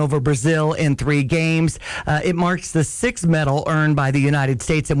 dominating over Brazil in 3 games. It marks the 6th medal earned by the United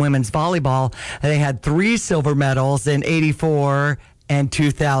States in women's volleyball. They had 3 silver medals in '84 and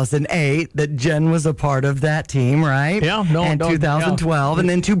 2008, that Jen was a part of that team, right? Yeah, and 2012, and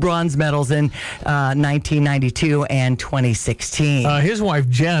then 2 bronze medals in 1992 and 2016. His wife,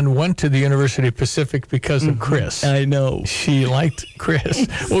 Jen, went to the University of Pacific because of Chris. I know. She liked Chris.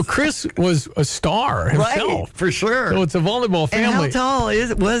 Well, Chris was a star himself. Right, for sure. So it's a volleyball family. And how tall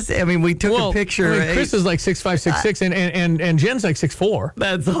was, I mean, we took a picture. Chris is like 6'5", 6'6", and Jen's like 6'4".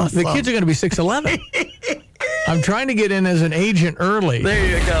 That's awesome. The kids are going to be 6'11". I'm trying to get in as an agent early.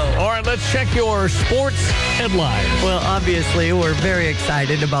 There you go. All right, let's check your sports headlines. Well, obviously, we're very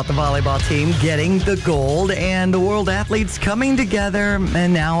excited about the volleyball team getting the gold, and the world athletes coming together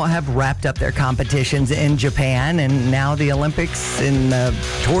and now have wrapped up their competitions in Japan, and now the Olympics in the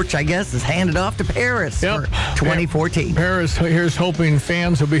torch, I guess, is handed off to Paris for 2014. Paris, here's hoping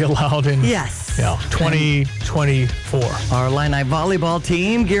fans will be allowed in. Yes. Yeah, 2024. Our Illini volleyball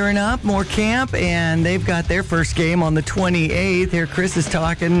team gearing up, more camp, and they've got their first game on the 28th. Here, Chris is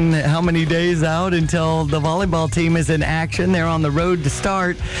talking how many days out until the volleyball team is in action. They're on the road to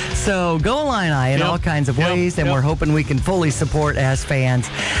start. So go Illini in all kinds of ways, and we're hoping we can fully support as fans.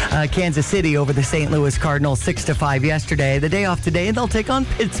 Kansas City over the St. Louis Cardinals 6-5 yesterday. The day off today, they'll take on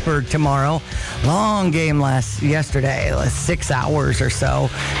Pittsburgh tomorrow. Long game yesterday, 6 hours or so.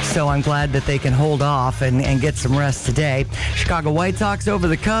 So I'm glad that they can hold off and get some rest today. Chicago White Sox over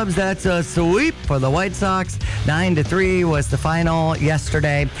the Cubs. That's a sweep for the White Sox. 9-3 was the final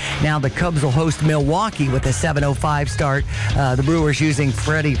yesterday. Now the Cubs will host Milwaukee with a 7:05 start. The Brewers using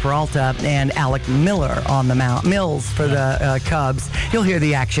Freddie Peralta and Alec Miller on the mound. Mills for the Cubs. You'll hear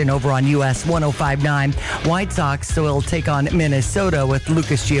the action over on US 105.9. White Sox will take on Minnesota with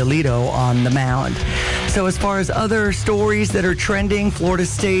Lucas Giolito on the mound. So as far as other stories that are trending, Florida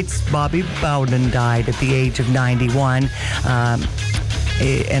State's Bobby Bowden died at the age of 91.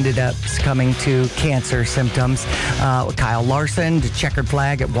 He ended up succumbing to cancer symptoms. Kyle Larson, the checkered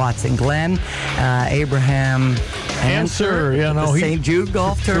flag at Watson Glen. Abraham Answer, St. Jude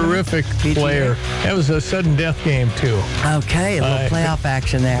golf tournament. Terrific player. That was a sudden death game, too. Okay, a little playoff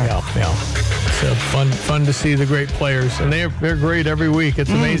action there. Yeah. So fun to see the great players. And they're great every week. It's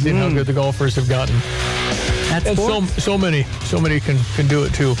amazing how good the golfers have gotten. And so many can do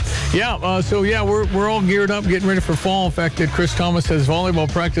it too. Yeah. We're all geared up, getting ready for fall. In fact, Chris Tamas says volleyball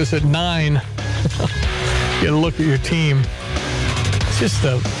practice at 9. Get a look at your team. It's just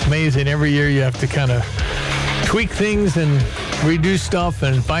amazing. Every year you have to kind of tweak things and redo stuff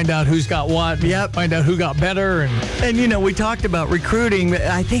and find out who's got what. Yep. Find out who got better. And we talked about recruiting.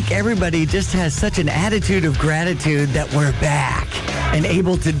 I think everybody just has such an attitude of gratitude that we're back and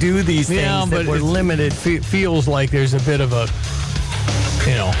able to do these things that we're limited. Feels like there's a bit of a,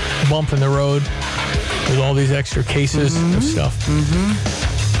 bump in the road with all these extra cases of stuff.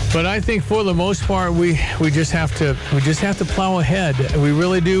 But I think for the most part, we just have to plow ahead. We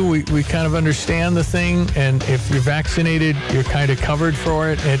really do. We kind of understand the thing, and if you're vaccinated, you're kind of covered for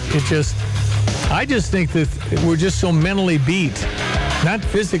it. I just think that we're just so mentally beat. Not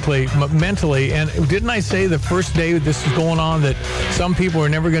physically, but mentally. And didn't I say the first day this is going on that some people are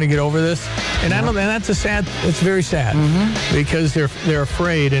never going to get over this? And I know that's it's very sad because they're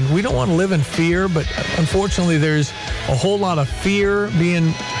afraid. And we don't want to live in fear, but unfortunately there's a whole lot of fear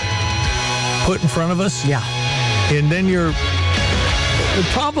being put in front of us. Yeah. And then the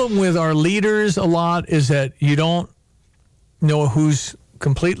problem with our leaders a lot is that you don't know who's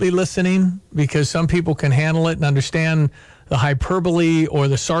completely listening, because some people can handle it and understand the hyperbole or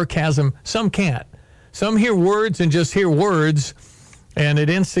the sarcasm. Some can't. Some hear words and just hear words, and it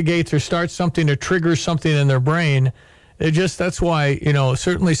instigates or starts something to trigger something in their brain. That's why,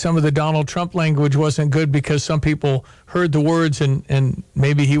 certainly some of the Donald Trump language wasn't good, because some people heard the words and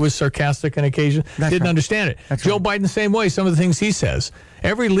maybe he was sarcastic on occasion, didn't understand it. Joe Biden, the same way, some of the things he says.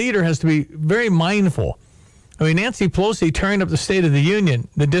 Every leader has to be very mindful. I mean, Nancy Pelosi tearing up the State of the Union,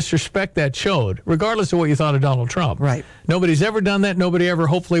 the disrespect that showed, regardless of what you thought of Donald Trump. Right. Nobody's ever done that. Nobody ever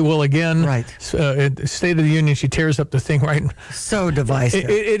hopefully will again. Right. State of the Union, she tears up the thing, right? So divisive.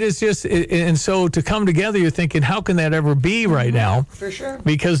 It is just, and so to come together, you're thinking, how can that ever be right now? For sure.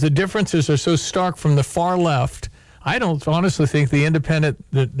 Because the differences are so stark from the far left. I don't honestly think the independent,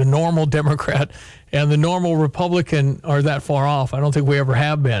 the normal Democrat and the normal Republican are that far off. I don't think we ever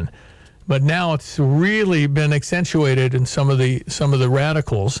have been. But now it's really been accentuated in some of the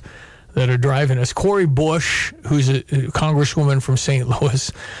radicals that are driving us. Cori Bush, who's a congresswoman from St. Louis,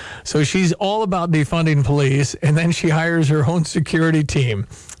 so she's all about defunding police, and then she hires her own security team.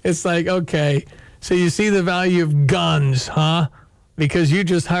 It's like, okay, so you see the value of guns, huh? Because you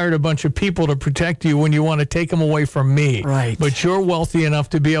just hired a bunch of people to protect you when you want to take them away from me. Right. But you're wealthy enough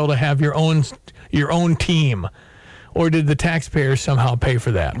to be able to have your own team. Or did the taxpayers somehow pay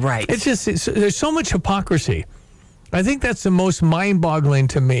for that? Right. There's so much hypocrisy. I think that's the most mind-boggling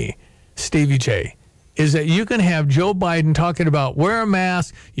to me, Stevie J, is that you can have Joe Biden talking about wear a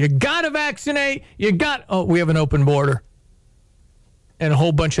mask, you got to vaccinate, we have an open border. And a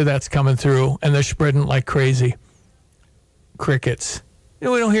whole bunch of that's coming through, and they're spreading like crazy. Crickets. We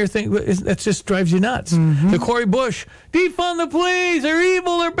don't hear things. That just drives you nuts. The Cori Bush, defund the police, they're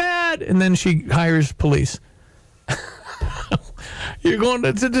evil, they're bad. And then she hires police. You're going,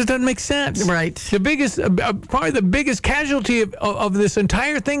 it just doesn't make sense. Right. The biggest, probably the biggest casualty of this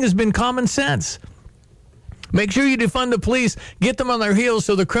entire thing has been common sense. Make sure you defund the police, get them on their heels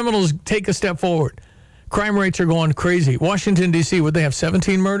so the criminals take a step forward. Crime rates are going crazy. Washington, D.C., would they have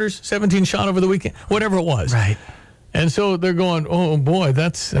 17 murders? 17 shot over the weekend? Whatever it was. Right. And so they're going, oh, boy,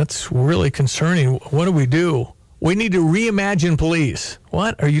 that's really concerning. What do we do? We need to reimagine police.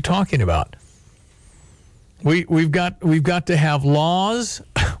 What are you talking about? We've got to have laws.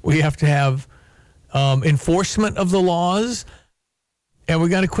 We have to have enforcement of the laws, and we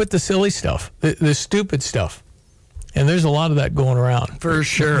got to quit the silly stuff, the stupid stuff. And there's a lot of that going around. For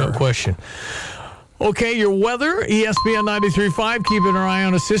sure. No question. Okay, your weather, ESPN 93.5, keeping our eye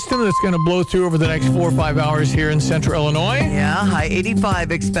on a system that's going to blow through over the next 4 or 5 hours here in central Illinois. Yeah, high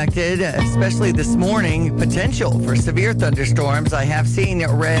 85 expected, especially this morning. Potential for severe thunderstorms. I have seen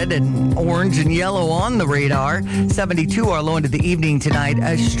red and orange and yellow on the radar. 72 our low into the evening tonight.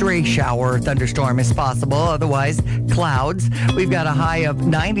 A stray shower thunderstorm is possible. Otherwise, clouds. We've got a high of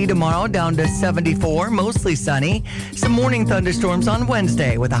 90 tomorrow, down to 74, mostly sunny. Some morning thunderstorms on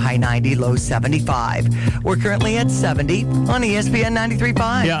Wednesday with a high 90, low 75. We're currently at 70 on ESPN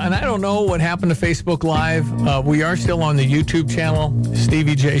 93.5. Yeah, and I don't know what happened to Facebook Live. We are still on the YouTube channel,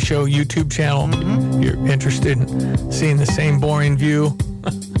 Stevie J Show YouTube channel. If you're interested in seeing the same boring view,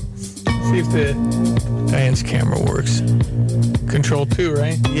 see if the Diane's camera works. Control 2,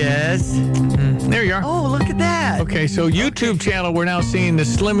 right? Yes. There you are. Oh, look at that. Okay, so YouTube channel, we're now seeing the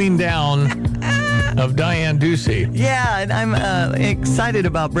slimming down of Diane Ducey. Yeah, and I'm excited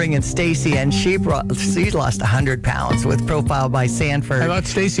about bringing Stacy, and she's lost 100 pounds with Profile by Sanford. I thought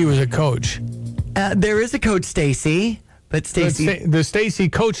Stacy was a coach. There is a coach, Stacy. But Stacy, the Stacy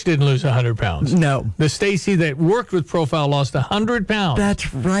coach didn't lose 100 pounds. No. The Stacy that worked with Profile lost 100 pounds.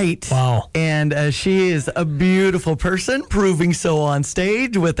 That's right. Wow. And she is a beautiful person, proving so on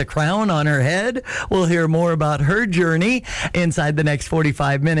stage with a crown on her head. We'll hear more about her journey inside the next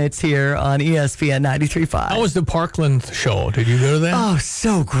 45 minutes here on ESPN 93.5. How was the Parkland show? Did you go to that? Oh,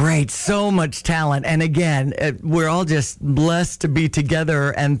 so great. So much talent. And again, we're all just blessed to be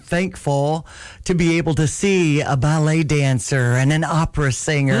together and thankful to be able to see a ballet dancer and an opera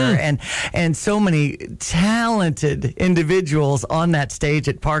singer and so many talented individuals on that stage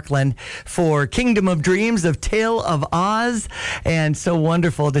at Parkland for Kingdom of Dreams of Tale of Oz. And so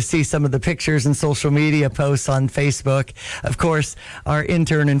wonderful to see some of the pictures and social media posts on Facebook. Of course, our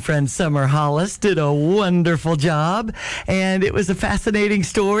intern and friend Summer Hollis did a wonderful job. And it was a fascinating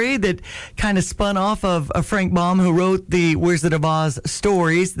story that kind of spun off of Frank Baum, who wrote the Wizard of Oz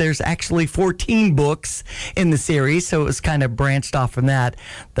stories. There's actually 14 books in the series, so it was kind of branched off from that.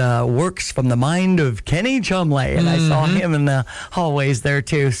 The works from the mind of Kenny Chumley, and I saw him in the hallways there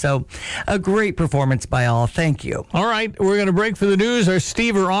too. So a great performance by all. Thank you. All right, we're going to break for the news. Our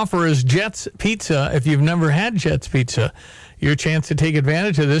Stever offer is Jets Pizza. If you've never had Jets Pizza, your chance to take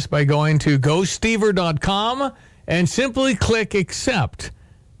advantage of this by going to gostever.com and simply click accept.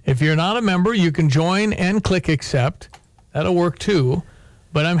 If you're not a member, you can join and click accept. That'll work too.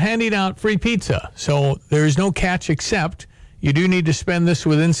 But I'm handing out free pizza, so there is no catch except you do need to spend this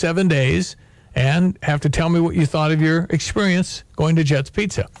within 7 days and have to tell me what you thought of your experience going to Jets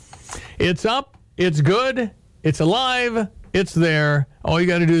Pizza. It's up, it's good, it's alive, it's there. All you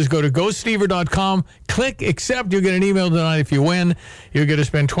got to do is go to gostever.com, click accept. You'll get an email tonight if you win. You'll get to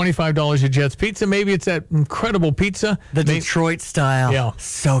spend $25 at Jets Pizza. Maybe it's that incredible pizza. The Detroit style. Yeah.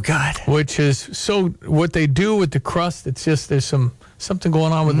 So good. Which is so what they do with the crust, it's just there's something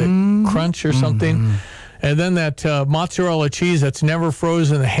going on with the crunch or something. And then that mozzarella cheese that's never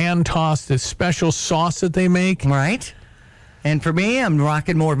frozen, the hand-tossed, the special sauce that they make. Right. And for me, I'm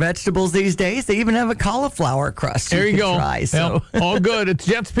rocking more vegetables these days. They even have a cauliflower crust. There you go. Try, so. Yep. All good. It's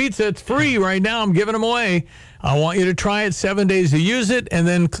Jets Pizza. It's free right now. I'm giving them away. I want you to try it, 7 days to use it, and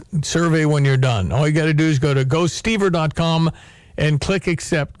then survey when you're done. All you got to do is go to gostever.com and click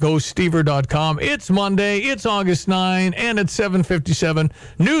accept. Gostever.com. It's Monday. It's August 9, and it's 7:57.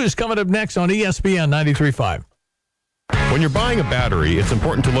 News coming up next on ESPN 93.5. When you're buying a battery, it's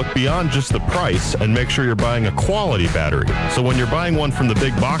important to look beyond just the price and make sure you're buying a quality battery. So when you're buying one from the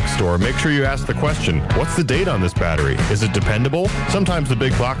big box store, make sure you ask the question, what's the date on this battery? Is it dependable? Sometimes the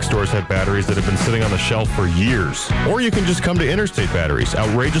big box stores have batteries that have been sitting on the shelf for years. Or you can just come to Interstate Batteries,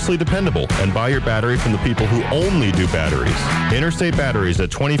 outrageously dependable, and buy your battery from the people who only do batteries. Interstate Batteries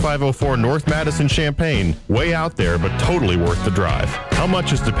at 2504 North Madison, Champaign. Way out there, but totally worth the drive. How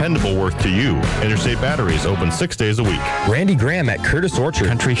much is dependable worth to you? Interstate Batteries open 6 days a week. Randy Graham at Curtis Orchard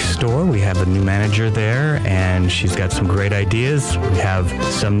Country Store. We have a new manager there, and she's got some great ideas. We have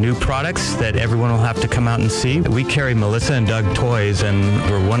some new products that everyone will have to come out and see. We carry Melissa and Doug toys, and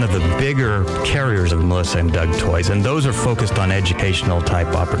we're one of the bigger carriers of Melissa and Doug toys, and those are focused on educational type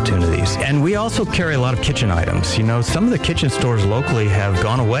opportunities. And we also carry a lot of kitchen items. You know, some of the kitchen stores locally have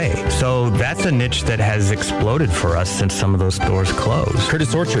gone away, so that's a niche that has exploded for us since some of those stores closed. Pros.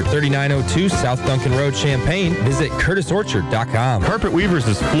 Curtis Orchard, 3902 South Duncan Road, Champaign. Visit curtisorchard.com. Carpet Weavers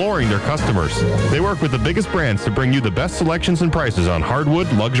is flooring their customers. They work with the biggest brands to bring you the best selections and prices on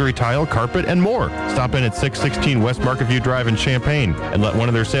hardwood, luxury tile, carpet, and more. Stop in at 616 West Market View Drive in Champaign and let one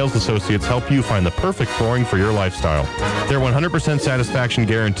of their sales associates help you find the perfect flooring for your lifestyle. Their 100% satisfaction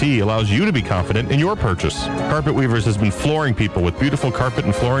guarantee allows you to be confident in your purchase. Carpet Weavers has been flooring people with beautiful carpet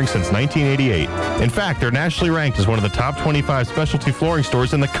and flooring since 1988. In fact, they're nationally ranked as one of the top 25 specialty flooring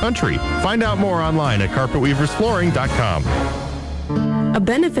stores in the country. Find out more online at carpetweaversflooring.com. A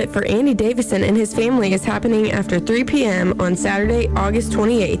benefit for Andy Davison and his family is happening after 3 p.m. on Saturday, August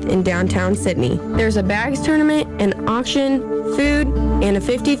 28th in downtown Sydney. There's a bags tournament, an auction, food, and a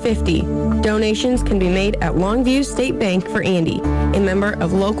 50-50. Donations can be made at Longview State Bank for Andy, a member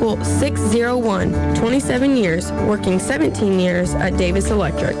of Local 601, 27 years, working 17 years at Davis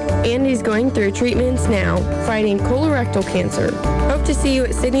Electric. Andy's going through treatments now, fighting colorectal cancer. Hope to see you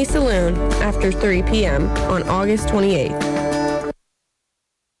at Sydney Saloon after 3 p.m. on August 28th.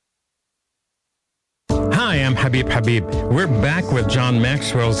 Hi, I'm Habib. We're back with John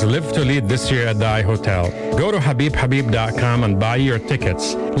Maxwell's Live to Lead this year at the iHotel. Go to habibhabib.com and buy your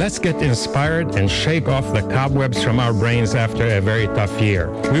tickets. Let's get inspired and shake off the cobwebs from our brains after a very tough year.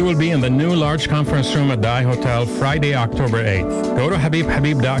 We will be in the new large conference room at the iHotel Friday, October 8th. Go to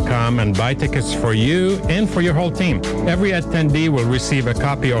habibhabib.com and buy tickets for you and for your whole team. Every attendee will receive a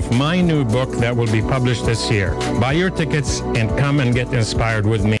copy of my new book that will be published this year. Buy your tickets and come and get inspired with me.